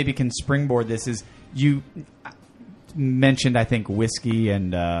thing that maybe can springboard this is you mentioned, I think, whiskey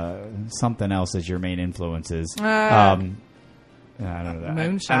and something else as your main influences. I don't know.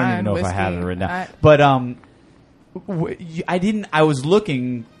 Moonshine, I don't even know if I whiskey. have it written down. But I didn't. I was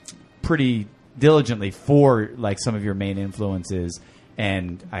looking pretty diligently for like some of your main influences,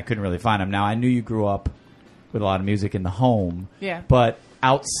 and I couldn't really find them. Now I knew you grew up with a lot of music in the home. Yeah. But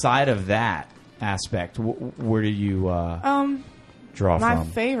outside of that aspect, where do you draw My from?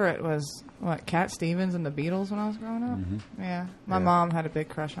 favorite was Cat Stevens and the Beatles when I was growing up. Yeah, my mom had a big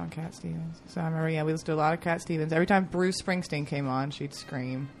crush on Cat Stevens, so I remember. Yeah, we listened to a lot of Cat Stevens. Every time Bruce Springsteen came on, she'd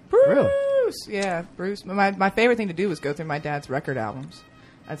scream, "Bruce!" Really? Yeah, Bruce. My favorite thing to do was go through my dad's record albums.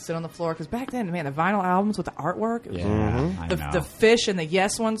 I'd sit on the floor because back then, man, the vinyl albums with the artwork. It was I the know. fish and the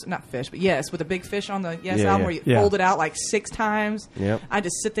Yes ones, not fish, but Yes, with the big fish on the Yes Yeah, album yeah. where you Yeah. fold it out like 6 times. Yep. I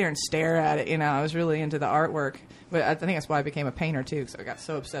just sit there and stare at it. You know, I was really into the artwork. But I think that's why I became a painter too, because I got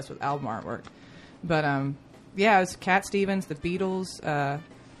so obsessed with album artwork. But yeah, it was Cat Stevens, the Beatles.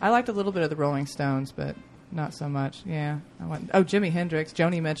 I liked a little bit of the Rolling Stones, but not so much. Yeah, Jimi Hendrix,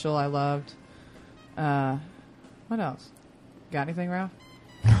 Joni Mitchell. I loved. What else? Got anything, Ralph?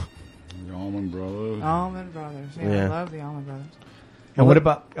 The Allman Brothers. Allman Brothers. Yeah, I Yeah. love the Allman Brothers. And what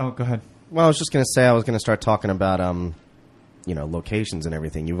about? Oh, go ahead. well, I was just going to say I was going to start talking about, you know, locations and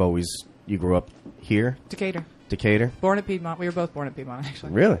everything. You grew up here, Decatur. Decatur. Born at Piedmont. We were both born at Piedmont,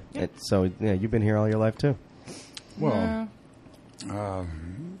 actually. Really? Yeah. So yeah, you've been here all your life too. Well,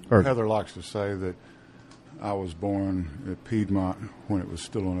 Or Heather likes to say that I was born at Piedmont when it was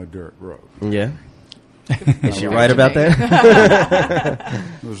still on a dirt road. yeah. Is she right about that?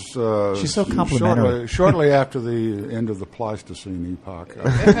 It was, She's so complimentary. Shortly after the end of the Pleistocene epoch.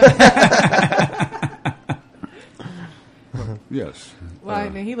 Yes. Well, I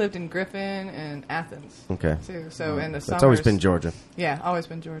mean, he lived in Griffin and Athens, Okay. too. So in the summers. It's always been Georgia. Yeah, always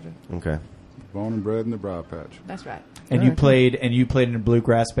been Georgia. Okay. Born and bred in the Briar Patch. That's right. And you played in a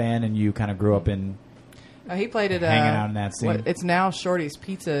bluegrass band, and you kind of grew up in. He played at Hanging out in that scene. It's now Shorty's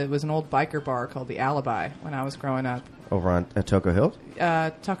Pizza. It was an old biker bar called the Alibi when I was growing up. Over on at Toco Hill?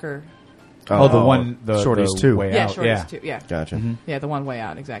 Tucker. Oh, the one, the Shorty's the 2. way Yeah, out. Shorty's Yeah. too. Yeah. Gotcha. Yeah, the one way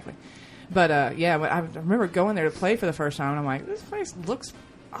out, exactly. But yeah, I remember going there to play for the first time, and I'm like, this place looks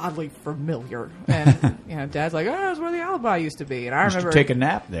oddly familiar. And you know, Dad's like, oh, that's where the Alibi used to be. And I Used to remember take a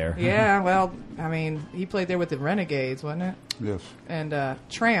nap there. Yeah, well, I mean, he played there with the Renegades, wasn't it? Yes. And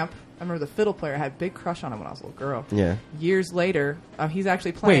Tramp. I remember the fiddle player. I had a big crush on him when I was a little girl. Yeah. Years later, he's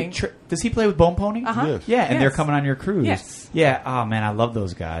actually playing. Wait, does he play with Bone Pony? Uh-huh. Yes. Yeah, and Yes. they're coming on your cruise. Yes. Yeah. Oh man, I love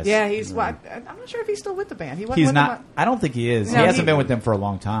those guys. Yeah, he's. Well, I'm not sure if he's still with the band. He wasn't He's with not. them I don't think he is. No, he hasn't he- been with them for a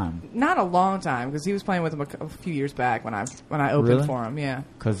long time. not a long time because he was playing with them a few years back when I opened Really? for him. Yeah,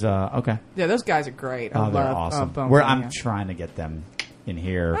 Cause okay. yeah, those guys are great. I Oh, they're love awesome. Bone Where Thugs, I'm trying to get them in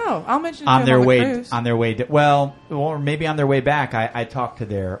here. Oh, I'll mention it on to their him way the cruise. on their way or maybe on their way back I talked to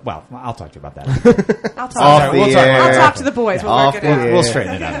their I'll talk to you about that. I'll talk. Off the air. I'll talk to the boys. We'll Off work it the out. air. We'll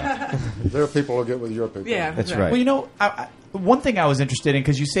straighten it out. Their people will get with your people. Yeah, That's right. Well, you know, one thing I was interested in,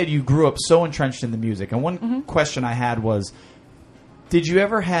 because you said you grew up so entrenched in the music, and one question I had was, did you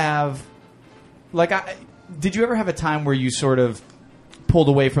ever have a time where you sort of pulled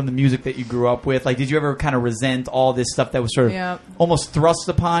away from the music that you grew up with? Like, did you ever kind of resent all this stuff that was sort of Yeah. almost thrust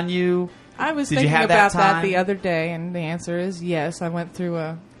upon you? I was Did you thinking have that about that time? the other day, and the answer is yes. I went through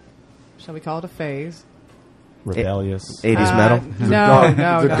shall we call it a phase? Rebellious. 80s metal?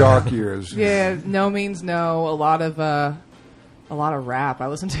 No, The dark years. Yeah, no means no. A lot of rap. I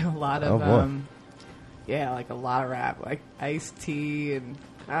listened to a lot of Oh, boy. like a lot of rap, like Ice-T and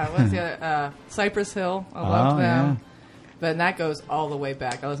what's the other? Cypress Hill. I loved them. Yeah. But that goes all the way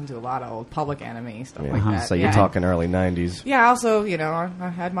back. I listened to a lot of old Public Enemy stuff like that. So you're Yeah. talking early 90s. Yeah, also, I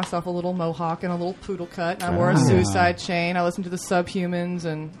had myself a little mohawk and a little poodle cut, and I wore a suicide chain. I listened to the Subhumans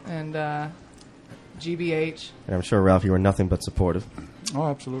and GBH. And I'm sure, Ralph, you were nothing but supportive. Oh,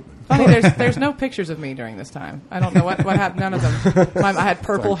 absolutely. Funny, there's no pictures of me during this time. I don't know what happened. None of them. I had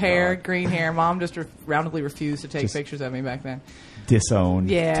purple Thank hair, God. green hair. Mom just roundly refused to take Just- pictures of me back then.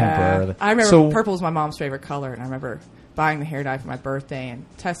 Disowned Yeah, temporarily. I remember So- purple was my mom's favorite color, and I remember buying the hair dye for my birthday and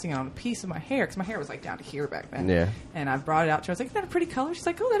testing it on a piece of my hair because my hair was like down to here back then. Yeah. And I brought it out to her. I was like, "Isn't that a pretty color?" She's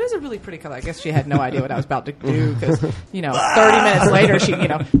like, "Oh, that is a really pretty color." I guess she had no idea what I was about to do because 30 minutes later she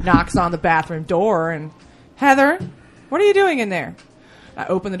knocks on the bathroom door and, "Heather, what are you doing in there?" I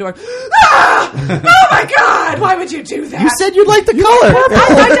open the door. Ah! Oh my God! Why would you do that? You said you liked the color.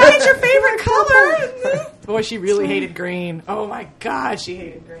 I know it's your favorite color. Boy, she really hated green. Oh my God, she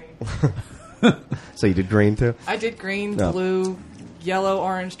hated green. So you did green too? I did green, No. blue, yellow,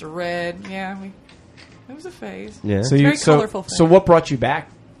 orange to red. Yeah, it was a phase. Yeah. So Very colorful thing. So what brought you back?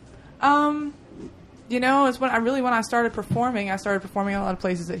 It's when I started performing. I started performing at a lot of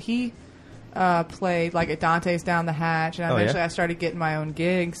places that he played, like at Dante's Down the Hatch, and eventually I started getting my own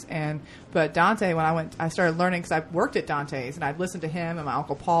gigs. But Dante, when I started learning because I worked at Dante's and I'd listened to him and my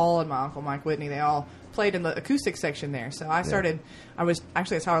Uncle Paul and my Uncle Mike Whitney. They all played in the acoustic section there. So I started.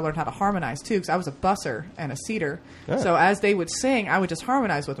 That's how I learned how to harmonize too, because I was a busser and a seater. Yeah. So as they would sing, I would just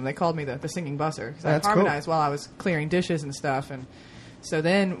harmonize with them. They called me the singing busser because I That's cool. harmonized while I was clearing dishes and stuff. And so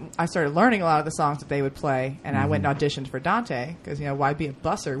then I started learning a lot of the songs that they would play, and I went and auditioned for Dante because why be a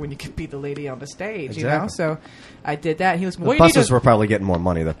busser when you could be the lady on the stage? Exactly. So I did that. He was The buses were probably getting more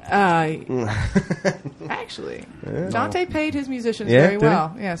money though. actually, Dante paid his musicians Yeah, very did he?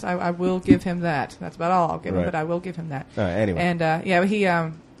 well. Yes, I will give him that. That's about all I'll give him, Right. but I will give him that. Anyway. And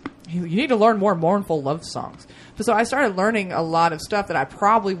you need to learn more mournful love songs. So I started learning a lot of stuff that I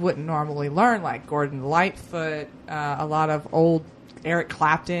probably wouldn't normally learn, like Gordon Lightfoot, a lot of old Eric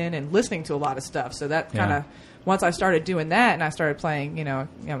Clapton, and listening to a lot of stuff. So that kind of, once I started doing that and I started playing,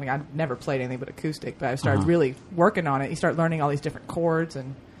 I never played anything but acoustic, but I started really working on it. You start learning all these different chords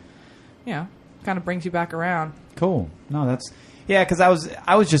and, kind of brings you back around. Cool. No, that's because I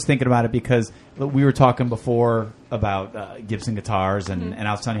was just thinking about it because we were talking before about Gibson guitars and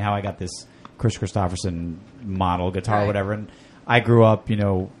I was telling you how I got this Chris Christopherson model guitar or Right. whatever, and I grew up in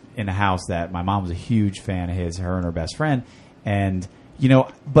a house that my mom was a huge fan of his, her and her best friend, and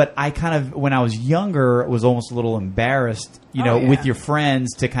but I kind of, when I was younger, was almost a little embarrassed, with your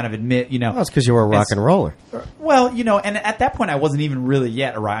friends to kind of admit, That's because you were a rock and roller. well, and at that point I wasn't even really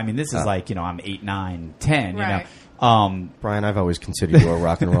yet a rock. I mean, this is like, I'm 8, 9, 10, Right. Brian, I've always considered you a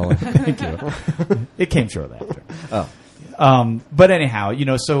rock and roller. Thank you. It came shortly after. Oh. But anyhow,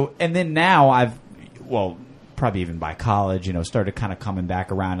 so, and then now probably even by college, started kind of coming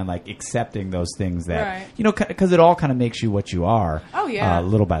back around and like accepting those things that, Right. because it all kind of makes you what you are. Oh, yeah.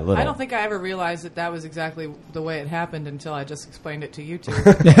 Little by little. I don't think I ever realized that was exactly the way it happened until I just explained it to you two.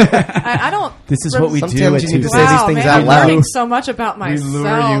 I don't. This is what we do. Sometimes at you need to Tuesday. say these things man, out I'm loud. learning so much about We myself.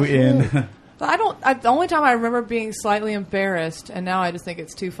 lure you in. The only time I remember being slightly embarrassed, and now I just think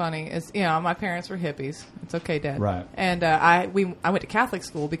it's too funny, is my parents were hippies. It's okay, Dad. Right. And I went to Catholic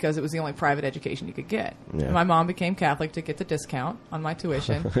school because it was the only private education you could get. Yeah. And my mom became Catholic to get the discount on my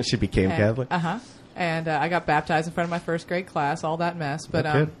tuition. She became Catholic. And I got baptized in front of my first grade class, all that mess. But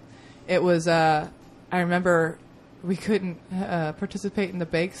That's good. it was. I remember we couldn't participate in the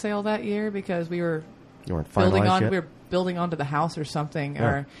bake sale that year because we were You weren't building finalized on. yet? We were building onto the house or something. Yeah.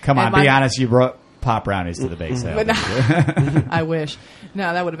 Or Come on, and be honest. You brought pop brownies to the bake sale. But no, I wish.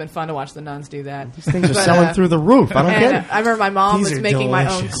 No, that would have been fun to watch the nuns do that. These things are But, selling through the roof. I don't And get it. I remember my mom These was are making my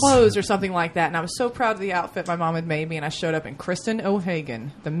own delicious. clothes or something like that, and I was so proud of the outfit my mom had made me. And I showed up in Kristen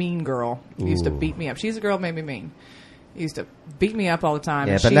O'Hagan, the mean girl, who used to beat me up. She's a girl who made me mean. Used to beat me up all the time.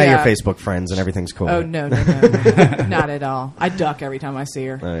 Yeah, and but she, now you're Facebook friends and everything's cool. Oh no, not at all. I duck every time I see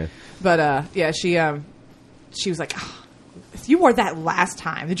her. Oh, yeah. But she was like, "Oh, you wore that last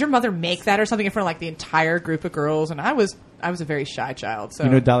time. Did your mother make that or something in front of like the entire group of girls?" And I was a very shy child.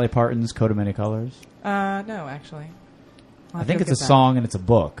 So Dolly Parton's Coat of Many Colors? no, actually. I'll I have think to it's look a at that. song and it's a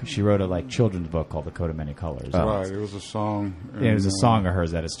book. She wrote a children's book called The Coat of Many Colors. Right, it was a song. Yeah, it was a and, song of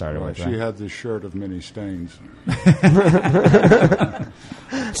hers that it started right, with. she Right? had this shirt of many stains.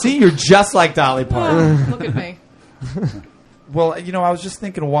 See, you're just like Dolly Parton. Oh, look at me. Well, I was just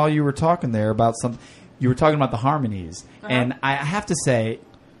thinking while you were talking there about you were talking about the harmonies. And I have to say,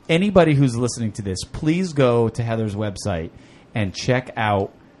 anybody who's listening to this, please go to Heather's website and check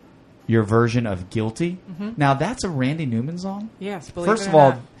out your version of Guilty. Now, that's a Randy Newman song? Yes, believe First it of or all,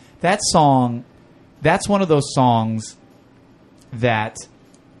 not. that song, that's one of those songs that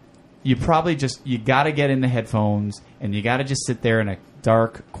you probably you got to get in the headphones and you got to just sit there in a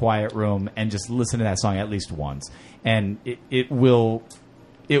dark, quiet room and just listen to that song at least once. And it will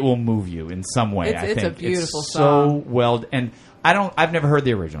move you in some way. I think It's a beautiful it's song. so well, and I've never heard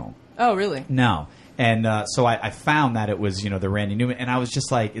the original. Oh, really? No. And so I found that it was, the Randy Newman, and I was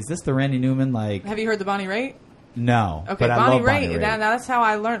just like, is this the Randy Newman? Like, Have you heard the Bonnie Raitt? No. Okay, but I Bonnie love Bonnie Raitt. Raitt. Now that's how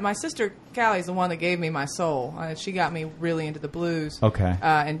I learned. My sister Callie's the one that gave me my soul. She got me really into the blues. Okay.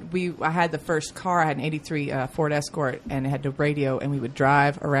 And I had the first car. I had an '83 Ford Escort, and it had the radio. And we would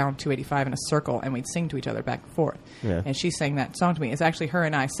drive around 285 in a circle, and we'd sing to each other back and forth. Yeah. And she sang that song to me. It's actually her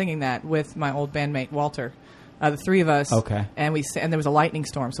and I singing that with my old bandmate Walter. The three of us. Okay. And there was a lightning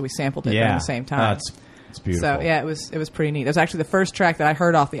storm, so we sampled it at the same time. It's beautiful. So yeah, it was pretty neat. It was actually the first track that I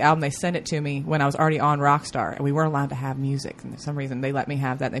heard off the album. They sent it to me when I was already on Rockstar, and we weren't allowed to have music. And for some reason, they let me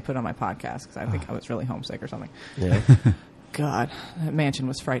have that, and they put it on my podcast because I think I was really homesick or something. Yeah. God, that mansion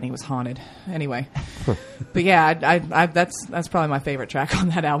was frightening. It was haunted. Anyway, but yeah, I that's probably my favorite track on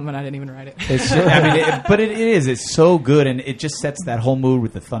that album, and I didn't even write it. But it is. It's so good, and it just sets that whole mood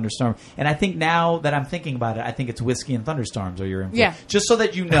with the thunderstorm. And I think now that I'm thinking about it, I think it's Whiskey and Thunderstorms are your influence. Yeah. Just so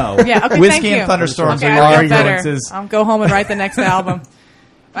that you know. Yeah, okay, Whiskey thank you. and Thunderstorms Okay, are I your feel better. influences. I'll go home and write the next album.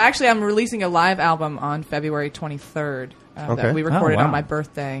 Actually, I'm releasing a live album on February 23rd Okay. that we recorded wow. on my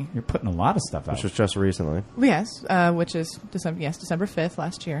birthday. You're putting a lot of stuff out. Which was just recently. Yes, which is December 5th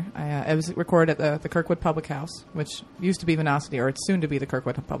last year. It was recorded at the Kirkwood Public House, which used to be Venocity, or it's soon to be the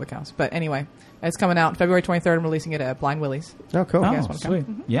Kirkwood Public House. But anyway, it's coming out February 23rd. I'm releasing it at Blind Willie's. Oh, cool. guys Oh, wanna sweet.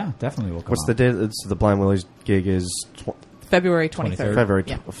 come? Yeah, definitely will come What's out. the date? It's the Blind Willie's gig is February 23rd. February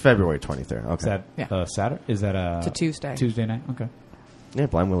Yeah. February 23rd. Okay. Is that Yeah. Saturday? Is that It's a Tuesday. Tuesday night? Okay. Yeah,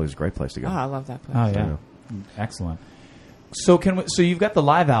 Blind Willie's is a great place to go. Oh, I love that place. Oh yeah, excellent. So so you've got the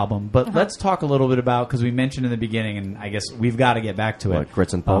live album, but let's talk a little bit about, because we mentioned in the beginning, and I guess we've got to get back to it. What,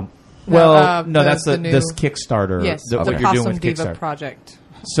 Grits and Pulp? No, that's the new- this Kickstarter. Yes, what the you're doing Possum with Diva Kickstarter. project.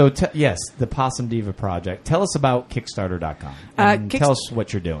 So yes, the Possum Diva project. Tell us about Kickstarter.com. And tell us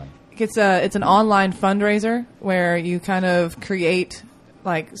what you're doing. It's an online fundraiser where you kind of create,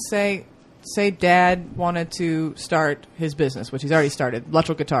 like, say Dad wanted to start his business, which he's already started,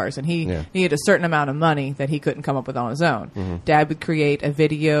 electrical guitars, and he needed a certain amount of money that he couldn't come up with on his own. Mm-hmm. Dad would create a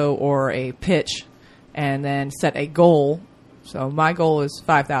video or a pitch and then set a goal. So my goal is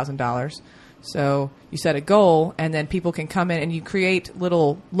 $5,000. So you set a goal, and then people can come in, and you create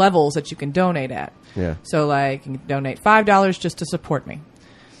little levels that you can donate at. Yeah. So, like, you can donate $5 just to support me.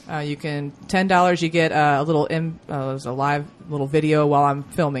 You can $10. You get a little there's a live little video while I'm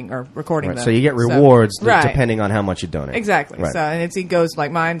filming or recording. Right, them. so you get rewards right. depending on how much you donate. Exactly. Right. So and it goes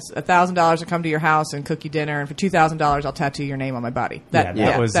like mine's $1,000 to come to your house and cook you dinner, and for $2,000 I'll tattoo your name on my body.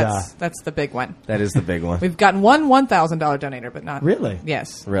 That was that's the big one. That is the big one. We've gotten one $1,000 donator, but not Really.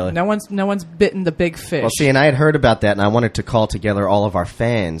 Yes. Really? No one's bitten the big fish. Well, see, and I had heard about that, and I wanted to call together all of our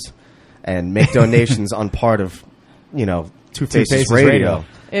fans and make donations on part of, Two Faces Radio.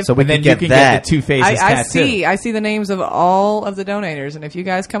 So we And then could you get can that. get the Two Faces tattoo. I see the names of all of the donators, and if you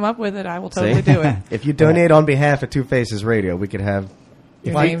guys come up with it, I will totally do it. If you donate on behalf of Two Faces Radio, we could have.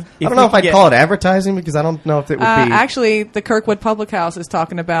 Your Well, name. I don't know if I'd call it advertising, because I don't know if it would be. Actually, the Kirkwood Public House is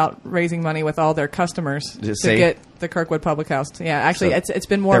talking about raising money with all their customers to See? get the Kirkwood Public House. Yeah, actually, So it's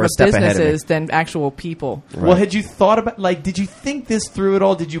been more they're of a step ahead of me. businesses than actual people. Well, had you thought about, did you think this through at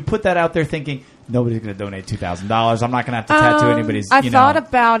all? Did you put that out there thinking, nobody's going to donate $2,000. I'm not going to have to tattoo anybody's, I thought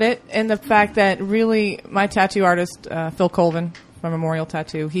about it, and the fact that really my tattoo artist, Phil Colvin, from Memorial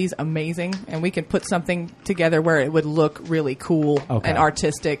Tattoo, he's amazing, and we can put something together where it would look really cool and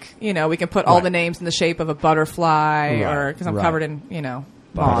artistic. We can put all the names in the shape of a butterfly, or because I'm covered in,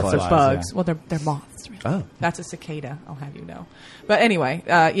 moths or bugs. Yeah. Well, they're moths. Really. Oh. That's a cicada, I'll have you know. But anyway,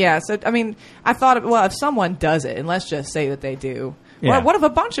 so, I mean, I thought, if someone does it, and let's just say that they do, Yeah. what if a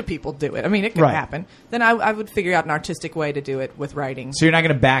bunch of people do it? I mean, it could Right. happen. Then I would figure out an artistic way to do it with writing. So you're not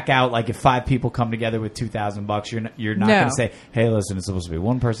going to back out, if 5 people come together with $2,000, you're not No. going to say, hey, listen, it's supposed to be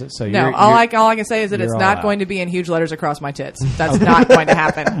one person. So No, all I can say is that it's you're all not out. going to be in huge letters across my tits. That's not going to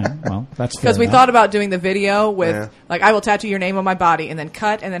happen. Well, that's Because we thought about doing the video with, Yeah. I will tattoo your name on my body and then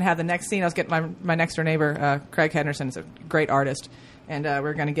cut and then have the next scene. I was getting my next door neighbor, Craig Henderson, is a great artist. And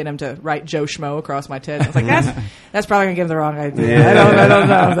we're going to get him to write Joe Schmo across my tits. I was like, that's probably going to give him the wrong idea. Yeah. I don't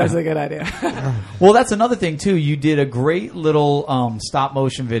know if that's a good idea. Well, that's another thing, too. You did a great little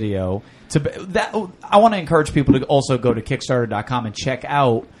stop-motion video. I want to encourage people to also go to Kickstarter.com and check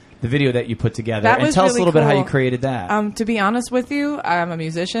out the video that you put together. That And was tell us a really little bit how cool. you created that. To be honest with you, I'm a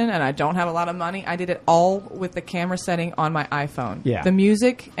musician and I don't have a lot of money. I did it all with the camera setting on my iPhone. Yeah. The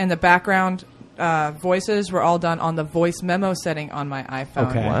music and the background voices were all done on the voice memo setting on my iPhone.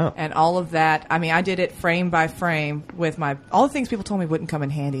 Okay. Wow. And all of that, I did it frame by frame with all the things people told me wouldn't come in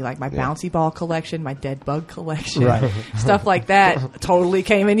handy, like my bouncy ball collection, my dead bug collection, Right. stuff like that totally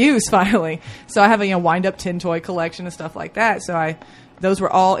came in use finally. So I have a wind-up tin toy collection and stuff like that. So I those were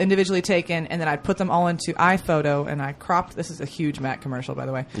all individually taken, and then I'd put them all into iPhoto, and I cropped. This is a huge Mac commercial, by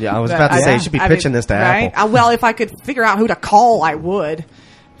the way. Yeah, I was about to say, you should be pitching this to right? Apple. Well, if I could figure out who to call, I would,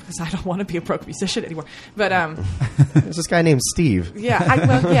 because I don't want to be a broke musician anymore. But There's this guy named Steve.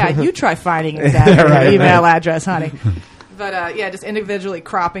 yeah, you try finding that email address, honey. But just individually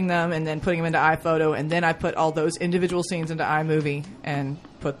cropping them and then putting them into iPhoto, and then I put all those individual scenes into iMovie and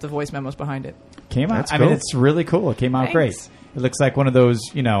put the voice memos behind it. Came out. That's I cool. mean, it's really cool. It came out great. It looks like one of those,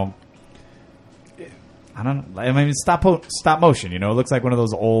 I don't know. I mean, stop motion. It looks like one of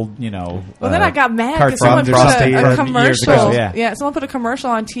those old, Well, then I got mad because someone cartoons put a from commercial. years ago, yeah. Someone put a commercial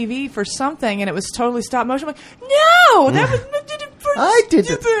on TV for something, and it was totally stop motion. I'm like, no, that was I did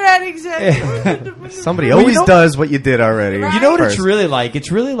it. that exactly. Somebody always does what you did already. Right? You know what First. it's really like?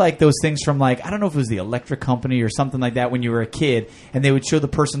 It's really like those things from I don't know if it was the Electric Company or something like that when you were a kid, and they would show the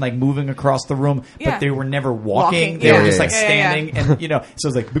person moving across the room, but they were never walking. They were just standing, and so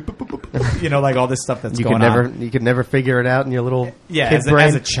it's like, boop, boop, boop, boop, boop, like all this stuff that's going on. You could never figure it out in your little kid as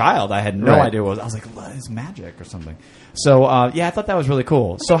brain. a child, I had no idea what it was. I was like, what is magic or something? So, I thought that was really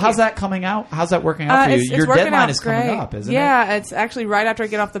cool. So how's that coming out? How's that working out for you? Your deadline is coming up, isn't it? Yeah, it's actually right after I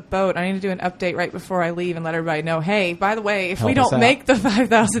get off the boat. I need to do an update right before I leave and let everybody know, hey, by the way, if we don't make the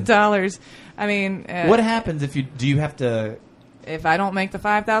 $5,000, I mean... what happens if do you have to... If I don't make the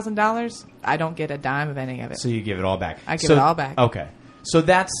 $5,000, I don't get a dime of any of it. So you give it all back? I give it all back. Okay. So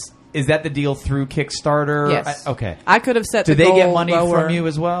is that the deal through Kickstarter? Yes. Okay. I could have set the goal. Do they get money lower. from you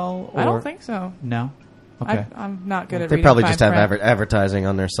as well? Or? I don't think so. No? Okay. I'm not good at They reading probably fine just have print. advertising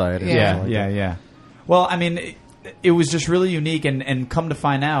on their site. Yeah. Well, I mean, it was just really unique, and come to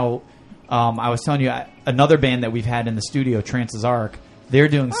find out, I was telling you, another band that we've had in the studio, Trance's Arc, they're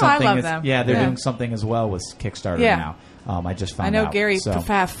doing something. I love them. Yeah, they're doing something as well with Kickstarter now. I just found out. I know Gary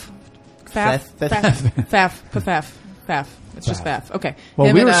Pfaff. It's just Pfaff. Okay.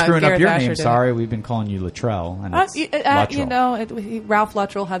 Well, we were screwing Garrett up your Vasher name. Sorry, we've been calling you Luttrell. And it's Luttrell. Ralph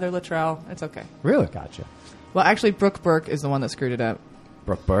Luttrell, Heather Luttrell. It's okay. Really? Gotcha. Well, actually, Brooke Burke is the one that screwed it up.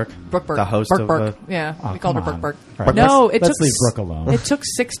 Brooke Burke? Brooke Burke. The host Brooke of... Burke. Yeah, we called her Brooke Burke. Right. No, let's leave Brooke alone. It took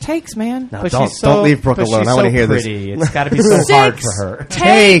 6 takes, man. No, don't leave Brooke alone. I want to hear this. It's got to be so hard for her.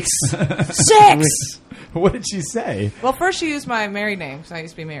 Takes. 6. What did she say? Well, first she used my married name because I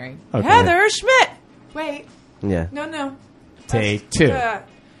used to be married. Okay. Heather Schmidt. Wait. Yeah. No. Take 2. Well,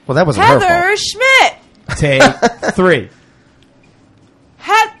 that wasn't her fault. Heather Schmidt. Take 3.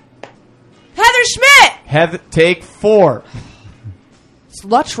 Heather Schmidt. Take 4. It's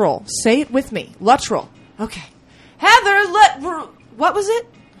Luttrell. Say it with me. Luttrell. Okay. Heather what was it?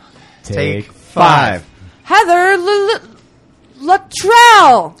 Take 5. Heather Luttrell.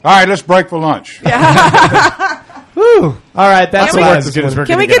 All right, let's break for lunch. Woo. All right, that's Can we- about as good as we're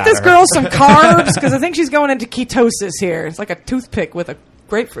Can going we to get this girl some carbs? Because I think she's going into ketosis here. It's like a toothpick with a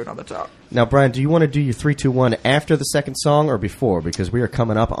grapefruit on the top. Now, Brian, do you want to do your 3, 2, 1 after the second song or before? Because we are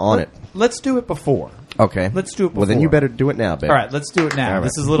coming up on it. Let's do it before. Okay. Let's do it before. Well, then you better do it now, babe. All right, let's do it now. All right.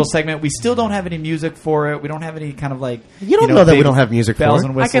 This is a little segment. We still don't have any music for it. We don't have any kind of You don't know that we don't have music for bells it.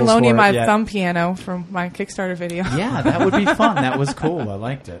 and I whistles can loan you for my it yet. thumb piano from my Kickstarter video. Yeah, that would be fun. That was cool. I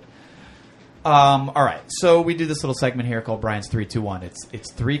liked it. All right, so we do this little segment here called Brian's 3, 2, 1.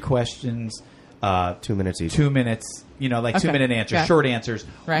 It's 3 questions, 2 minutes each. 2 minutes. Okay. 2-minute answers, Got it. short answers.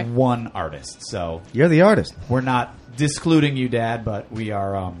 Right. 1 artist. So You're the artist. we're not discluding you, Dad, but we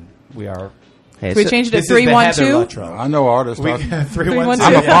are. Hey, Can we change it to This is the 3, 1, Heather 2? Luttrell. I know artists. 3, 1, 1, 2.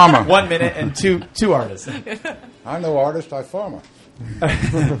 I'm a farmer. 1 minute and two artists. I know artists. I farmer.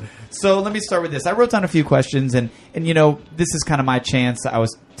 So let me start with this. I wrote down a few questions, and this is kind of my chance. I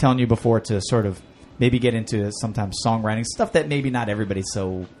was telling you before to sort of maybe get into sometimes songwriting stuff that maybe not everybody's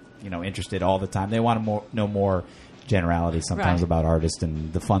so interested all the time. They want to know more generality sometimes Right. about artists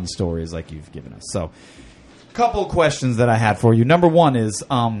and the fun stories like you've given us. So, couple questions that I had for you. Number one is,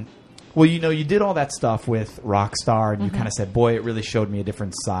 well, you did all that stuff with Rockstar, and you kind of said, boy, it really showed me a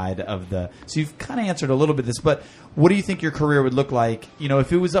different side of the... So you've kind of answered a little bit of this, but what do you think your career would look like?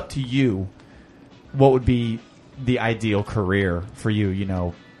 If it was up to you, what would be the ideal career for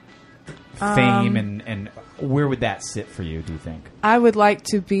you? Fame and where would that sit for you, do you think? I would like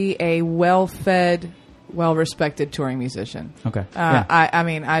to be a well-fed, well-respected touring musician. Okay. Yeah.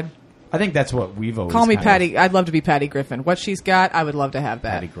 I think that's what we've always Call me kind Patty. I'd love to be Patty Griffin. What she's got, I would love to have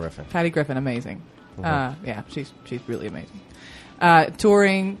that. Patty Griffin. Patty Griffin, amazing. Yeah, she's really amazing.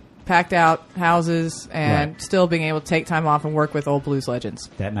 Touring, packed out houses, and still being able to take time off and work with old blues legends.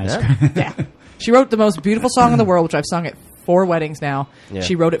 That nice. Yeah. Yeah. She wrote the most beautiful song in the world, which I've sung at 4 weddings now. Yeah.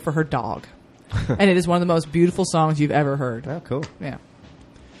 She wrote it for her dog. And it is one of the most beautiful songs you've ever heard. Oh, cool. Yeah.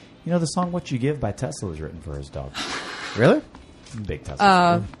 The song "What You Give" by Tesla was written for his dog. Really? Big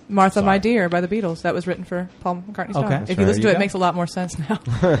Tesla. Martha, Sorry. My Dear by the Beatles. That was written for Paul McCartney's Okay. daughter. If you right. listen to There it, you it makes go. a lot more sense now.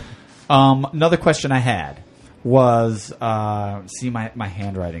 Another question I had was, see, my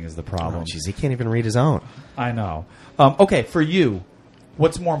handwriting is the Oh, problem. jeez, he can't even read his own. I know. Okay, for you,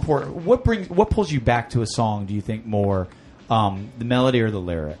 what's more important? What pulls you back to a song? Do you think more, the melody or the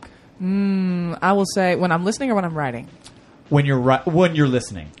lyric? I will say when I'm listening or when I'm writing. When you're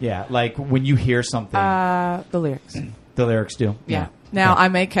listening, yeah, like when you hear something, The lyrics. the lyrics do. Yeah. Now, I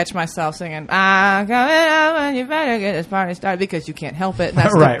may catch myself singing, "I'm coming up and you better get this party started," because you can't help it. And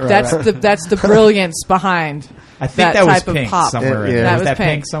that's Right, that's the brilliance behind I think that was type Pink of pop. somewhere. Yeah. In there. That Was was that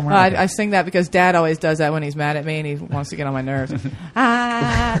Pink. somewhere? Well, Okay. I sing that because Dad always does that when he's mad at me and he wants to get on my nerves.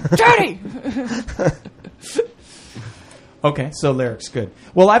 Judy! Okay, so lyrics, good.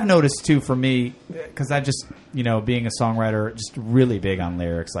 Well, I've noticed too for me, because I just, being a songwriter, just really big on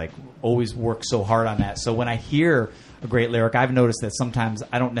lyrics, like always work so hard on that. So when I hear a great lyric, I've noticed that sometimes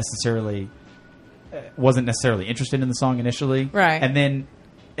I wasn't necessarily interested in the song initially. Right. And then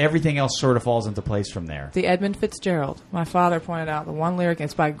everything else sort of falls into place from there. The Edmund Fitzgerald. My father pointed out the one lyric, and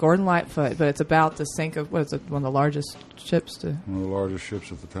it's by Gordon Lightfoot, but it's about the sink of, what is it, one of the largest ships to... One of the largest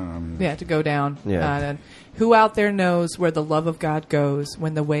ships at the time. Yeah, to go down. Yeah. And who out there knows where the love of God goes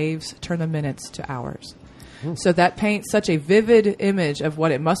when the waves turn the minutes to hours? So that paints such a vivid image of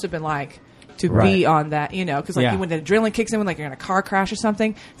what it must have been like to be Right. on that, because like Yeah. when the adrenaline kicks in, when like you're in a car crash or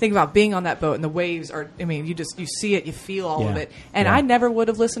something, think about being on that boat and the waves are, you see it, you feel all of Yeah. it. And Yeah. I never would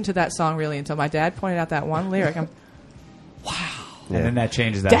have listened to that song really until my dad pointed out that one lyric. I'm, And then that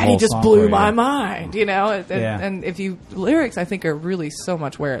changes that Daddy whole just song blew for you. my mind, And, Yeah. and if lyrics, I think, are really so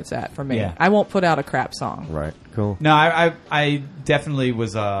much where it's at for me. Yeah. I won't put out a crap song. Right. Cool. No, I definitely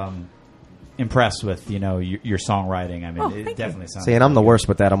was impressed with, your songwriting. I mean, Oh, it thank you. definitely sounds See, and I'm the really worst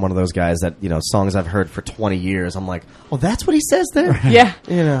with that. I'm one of those guys that, songs I've heard for 20 years. I'm like, oh, that's what he says there? Yeah.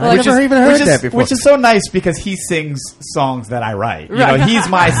 I Like, never even heard which is, that before. Which is so nice because he sings songs that I write. Right. He's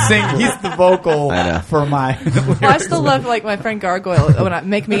my he's the vocal I know. for my Well, I still love like my friend Gargoyle. When I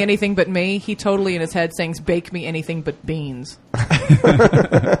make me anything but me, he totally in his head sings "Bake me anything but beans."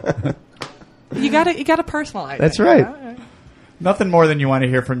 You gotta personalize. That's it, right. Nothing more than you want to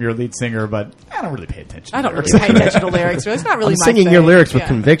hear from your lead singer, but I don't really pay attention. I don't to really lyrics. pay attention to lyrics. It's not really I'm my singing thing. your lyrics with Yeah.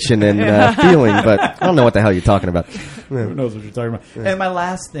 conviction and feeling, but I don't know what the hell you're talking about. Who knows what you're talking about? And my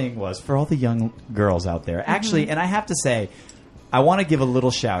last thing was for all the young girls out there. Actually, and I have to say, I want to give a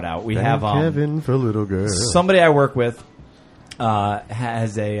little shout out. We have Kevin for little girls. somebody I work with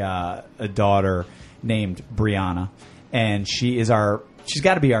has a daughter named Brianna, and she's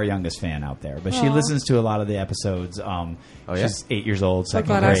got to be our youngest fan out there. But she Aw. listens to a lot of the episodes. yeah? She's 8 years old, So second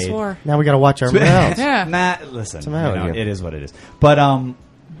glad I grade. swore. Now we got to watch our mouths. Yeah. Nah, listen, Somehow again. it is what it is. But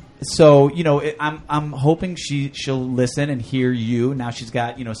so I'm hoping she'll listen and hear you. Now she's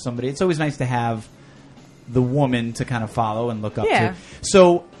got somebody. It's always nice to have the woman to kind of follow and look up Yeah. to.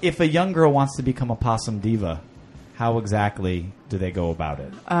 So if a young girl wants to become a possum diva, how exactly do they go about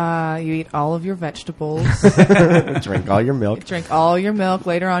it? You eat all of your vegetables. Drink all your milk. Drink all your milk.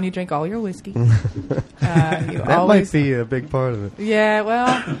 Later on, you drink all your whiskey. You That always, might be a big part of it. Yeah,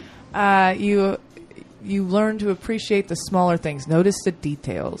 well, you learn to appreciate the smaller things. Notice the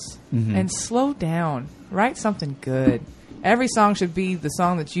details. And slow down. Write something good. Every song should be the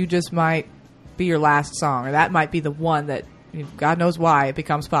song that you just might be your last song, or that might be the one that, God knows why, it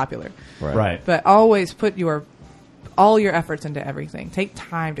becomes popular. Right. But always put all your efforts into everything. Take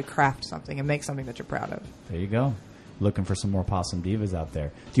time to craft something and make something that you're proud of. There you go. Looking for some more possum divas out there.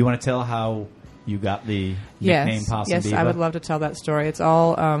 Do you want to tell how you got the nickname Possum Yes, Diva? I would love to tell that story. It's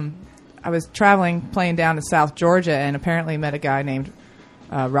all. I was traveling, playing down to South Georgia, and apparently met a guy named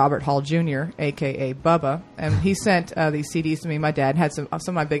Robert Hall Jr., a.k.a. Bubba, and he sent these CDs to me. My dad had some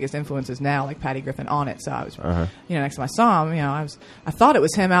of my biggest influences now, like Patty Griffin, on it. So I was, next time I saw him, I thought it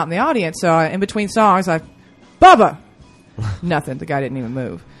was him out in the audience. So in between songs, Bubba, nothing. The guy didn't even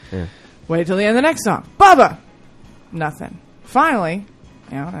move. Yeah. Waited till the end of the next song, Bubba, nothing. Finally,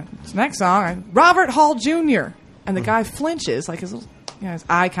 this next song, Robert Hall Jr., and the guy flinches, like his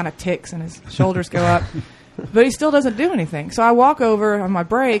eye kind of ticks and his shoulders go up. But he still doesn't do anything. So I walk over on my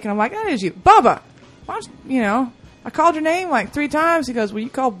break, and I'm like, that is you. Bubba! Why don't you, I called your name like 3 times. He goes, well, you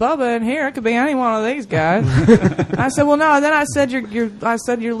called Bubba in here. It could be any one of these guys. I said, well, no. And then I said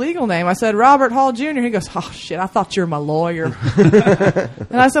your legal name. I said, Robert Hall Jr. He goes, oh, shit, I thought you were my lawyer.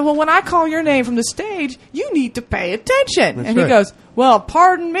 And I said, well, when I call your name from the stage, you need to pay attention. And he right. goes, Well,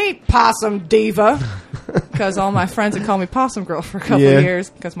 pardon me, Possum Diva. Because all my friends had called me Possum Girl for a couple of years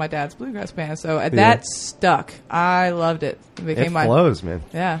because my dad's bluegrass band. So that stuck. I loved it. It became flows, man.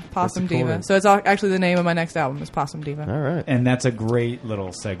 Yeah, Possum cool Diva. name. So it's actually the name of my next album is Possum Diva. All right. And that's a great little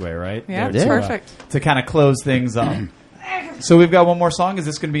segue, right? Yeah, There it's to, perfect. To kind of close things up. So we've got one more song. Is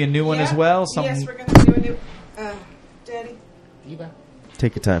this going to be a new one as well? Yes, we're going to do a new... Daddy?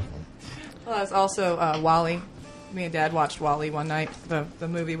 Take your time. Well, it's also WALL-E. Me and Dad watched WALL-E one night, the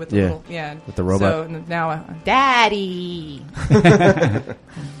movie with the little... Yeah. With the robot. So now... Daddy.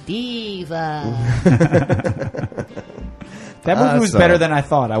 Diva. That movie was better than I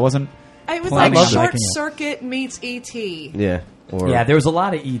thought. I wasn't... It was Well, I like loved it. Short Circuit meets E.T. Yeah. Or Yeah, there was a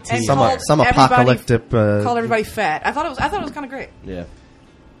lot of E.T. And some called apocalyptic. Called everybody fat. I thought it was kind of great. Yeah.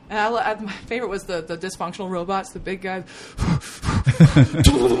 And my favorite was the dysfunctional robots, the big guys.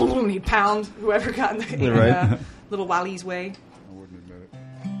 And he'd pound whoever got in the little WALL-E's way. I wouldn't admit it.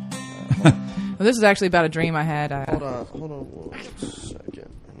 Well, this is actually about a dream I had. Hold on 1 second.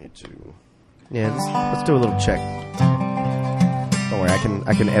 I need to. Yeah, let's do a little check. Don't worry,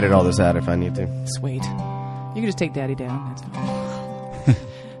 I can edit all this out if I need to. Sweet. You can just take Daddy down. That's all.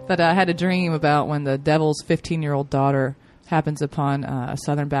 But I had a dream about when the devil's 15-year-old daughter happens upon a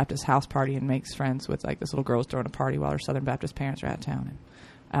Southern Baptist house party and makes friends with like this little girl's throwing a party while her Southern Baptist parents are out of town. And,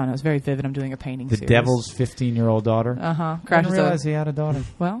 I don't know. It's very vivid. I'm doing a painting. The series. devil's 15-year-old daughter. I didn't realize he had a daughter.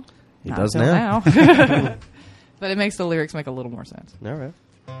 Well, He not does until now. But it makes the lyrics make a little more sense. All right.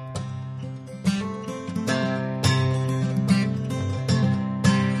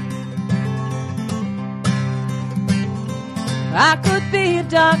 I could be a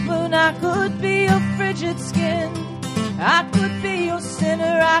dark moon, I could be your frigid skin, I could be your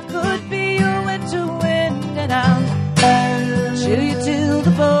sinner, I could be your winter wind, and I'll chill you till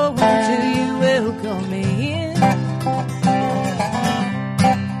the bone, till you welcome me in.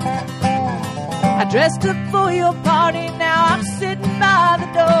 I dressed up for your party, now I'm sitting by the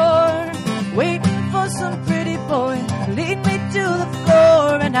door, waiting for some pretty boy to lead me to the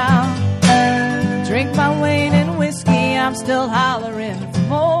floor, and I'll drink my Wayne and whiskey, I'm still hollering for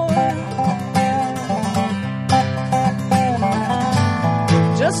more.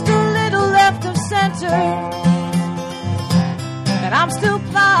 Just a little left of center, and I'm still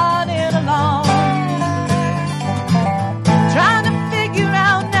plodding along, trying to figure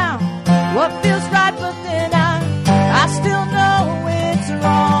out now what feels right, but then I still know it's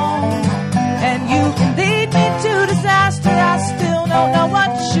wrong. And you can lead me to disaster, I still don't know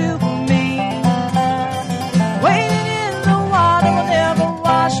what you mean. Wading in the water will never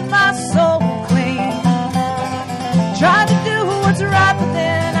wash my soul clean. Try to do what's right, but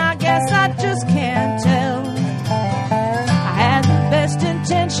then I guess I just can't tell. I had the best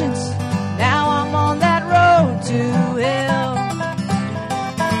intentions, now I'm on that road to hell.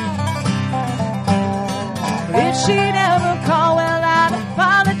 If she'd ever call, well, I'd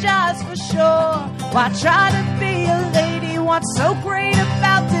apologize for sure. Why try to be a lady? What's so great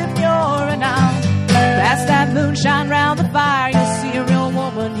about demure? And I'll pass that moonshine round the fire, you'll see a real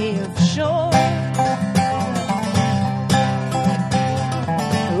woman here for sure.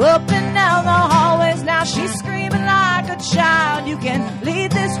 Up and down the hallways, now she's screaming like a child. You can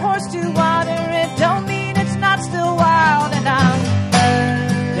lead this horse to water, it don't mean it's not still wild. And I'm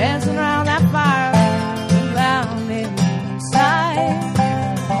dancing around that fire, round inside.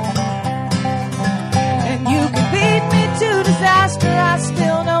 And you can beat me to disaster, I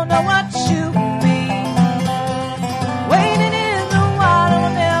still don't know what you mean. Wading in the water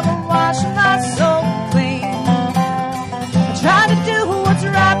will never wash my soul clean. I try to do what's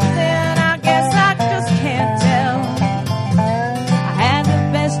right, but then I guess I just can't tell. I had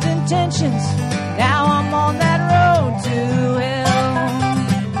the best intentions, now I'm on that road to hell.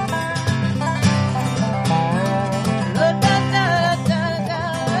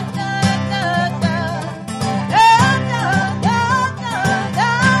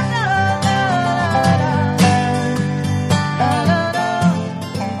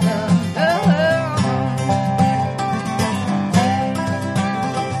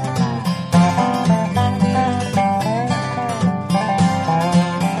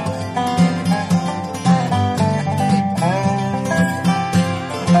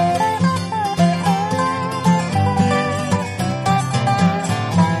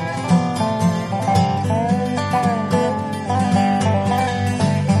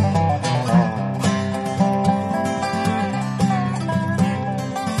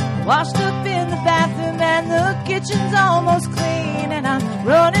 Washed up in the bathroom and the kitchen's almost clean, and I'm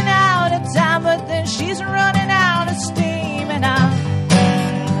running out of time, but then she's running out of steam, and I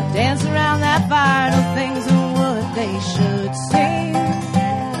dance around that fire till things are what they should seem.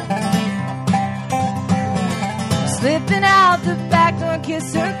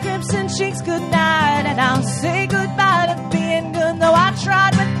 crimson cheeks goodnight, and I'll say goodbye to being good, though I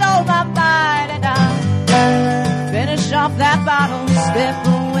tried with all my might, and I'll finish off that bottle, step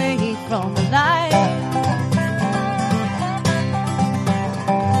away from the light.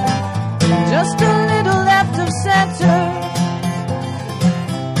 Just a little left of center,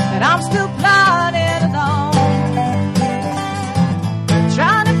 and I'm still plodding along,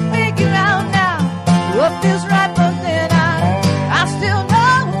 trying to figure out now what feels right, but then I still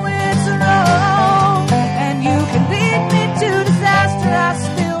know it's wrong. And you can lead me to disaster, I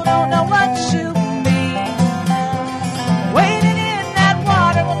still don't know what you mean. Wading in that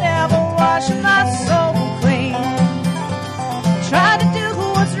water will never wash my soul clean. Try to do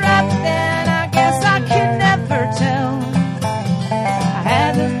what's right, but then I guess I can never tell. I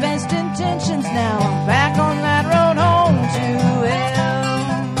had the best intentions, now I'm back on that road home to hell.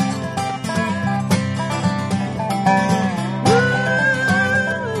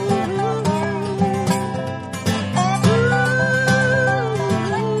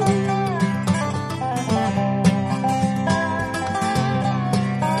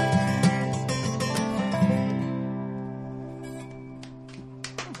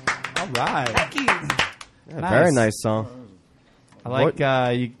 All right. Thank you. Yeah, Nice. Very nice song. I like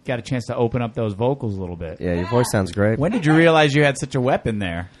you got a chance to open up those vocals a little bit. Yeah, your voice sounds great. When did you realize you had such a weapon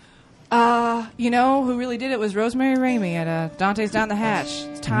there? You know who really did it was Rosemary Ramey at Dante's Down the Hatch.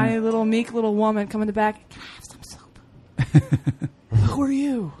 Tiny little meek little woman coming to the back. Can I have some soap? Who are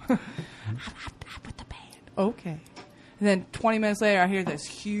you? I'm with the band. Okay. And then 20 minutes later, I hear this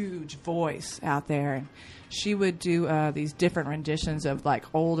huge voice out there, and she would do these different renditions of like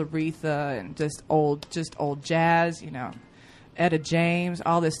old Aretha and just old jazz. You know, Etta James,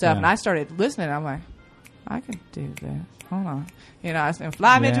 all this stuff. Yeah. And I started listening. I'm like, I can do this. Hold on. You know, I said,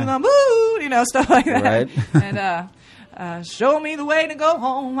 fly me to the moon, you know, stuff like that. Right. And show me the way to go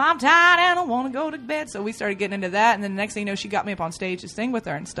home. I'm tired and I want to go to bed. So we started getting into that. And then the next thing you know, she got me up on stage to sing with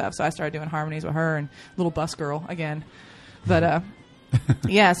her and stuff. So I started doing harmonies with her and Little Bus Girl again. But,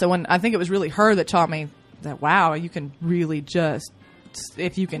 yeah, so when I think it was really her that taught me that, wow, you can really just,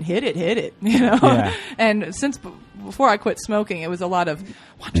 if you can hit it, you know? Yeah. And since before I quit smoking, it was a lot of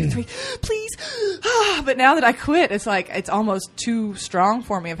 1, 2, 3, please. But now that I quit, it's like it's almost too strong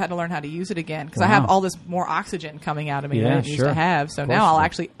for me. I've had to learn how to use it again because I have all this more oxygen coming out of me than I used to have. So now I'll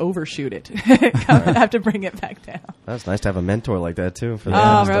actually overshoot it. I have to bring it back down. That's nice to have a mentor like that too. For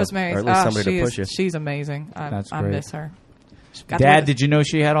Oh, Rosemary, or at least somebody to push you. She's amazing. That's I great. miss her. Dad, did you know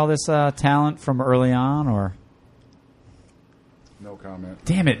she had all this talent from early on, or? No comment.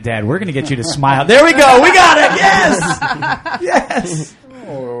 Damn it, Dad! We're gonna get you to smile. There we go. We got it. Yes, yes.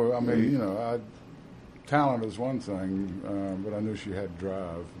 Oh, I mean, you know, talent is one thing, but I knew she had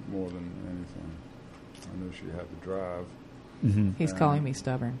drive more than anything. I knew she had the drive. Mm-hmm. He's calling me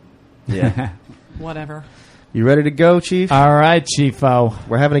stubborn. Yeah. Whatever. You ready to go, Chief? All right, Chiefo.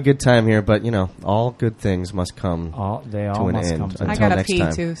 We're having a good time here, but you know, all good things must come They all to an must end come to until I gotta next pee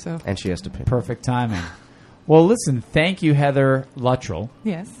time. too, so And she has to pee. perfect timing. Well, listen. Thank you, Heather Luttrell,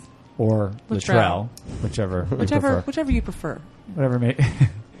 yes, or Luttrell. Luttrell, whichever you prefer. whatever.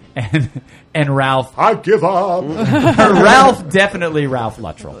 And Ralph. I give up. Ralph, definitely Ralph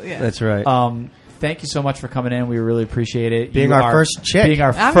Luttrell. Yeah. That's right. Thank you so much for coming in. We really appreciate it. Being You our are first chick. Being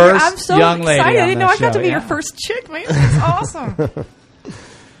our I'm first so young excited. lady. I didn't know I got show. to be your first chick, man. That's awesome.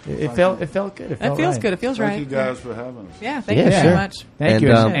 It felt good. It It feels right. good. It feels Thank right. you guys for having us. Yeah, thank Yeah, you sure. so much. Thank And,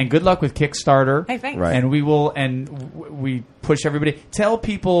 you, um, and good luck with Kickstarter. Hey, thanks. Right. And we will, we push everybody. Tell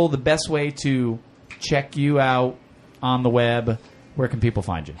people the best way to check you out on the web. Where can people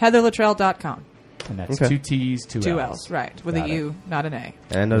find you? HeatherLuttrell.com. And that's Okay. 2 T's, 2 L's. 2 L's, right. With Got a it. U, not an A.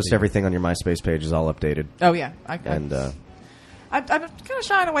 And I noticed everything on your MySpace page is all updated. Oh, yeah. And I'm kind of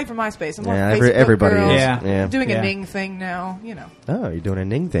shying away from MySpace. I'm more yeah, Facebook everybody girl. is. Yeah. Yeah. I'm doing Yeah. a Ning thing now, you know. Oh, you're doing a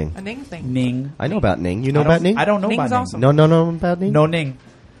Ning thing. A Ning thing. Ning. I know about Ning. You know I don't- about Ning? I don't know Ning's about awesome. Ning. No about Ning? No Ning.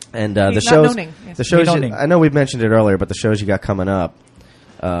 And the He's not shows, no Ning, yes. the shows. We know You, Ning. I know we've mentioned it earlier, but the shows you got coming up.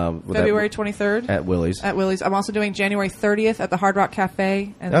 With February 23rd. at Willie's. At Willie's. I'm also doing January 30th at the Hard Rock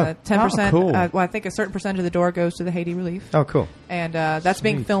Cafe. And Oh. 10%, Oh, cool. well, I think a certain percentage of the door goes to the Haiti Relief. Oh, cool. And that's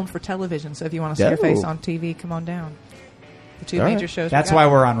being filmed for television, so if you want to see your Oh. face on TV, come on down. The two All major right. shows. That's we why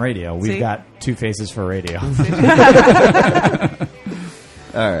got. we're on radio. We've See? got 2 faces for radio.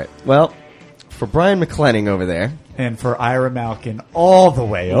 All right. Well, for Brian McClenning over there, And for Ira Malkin, all the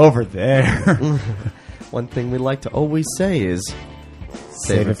way over there. one thing we like to always say is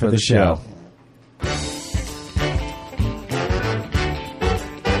Save it for the show.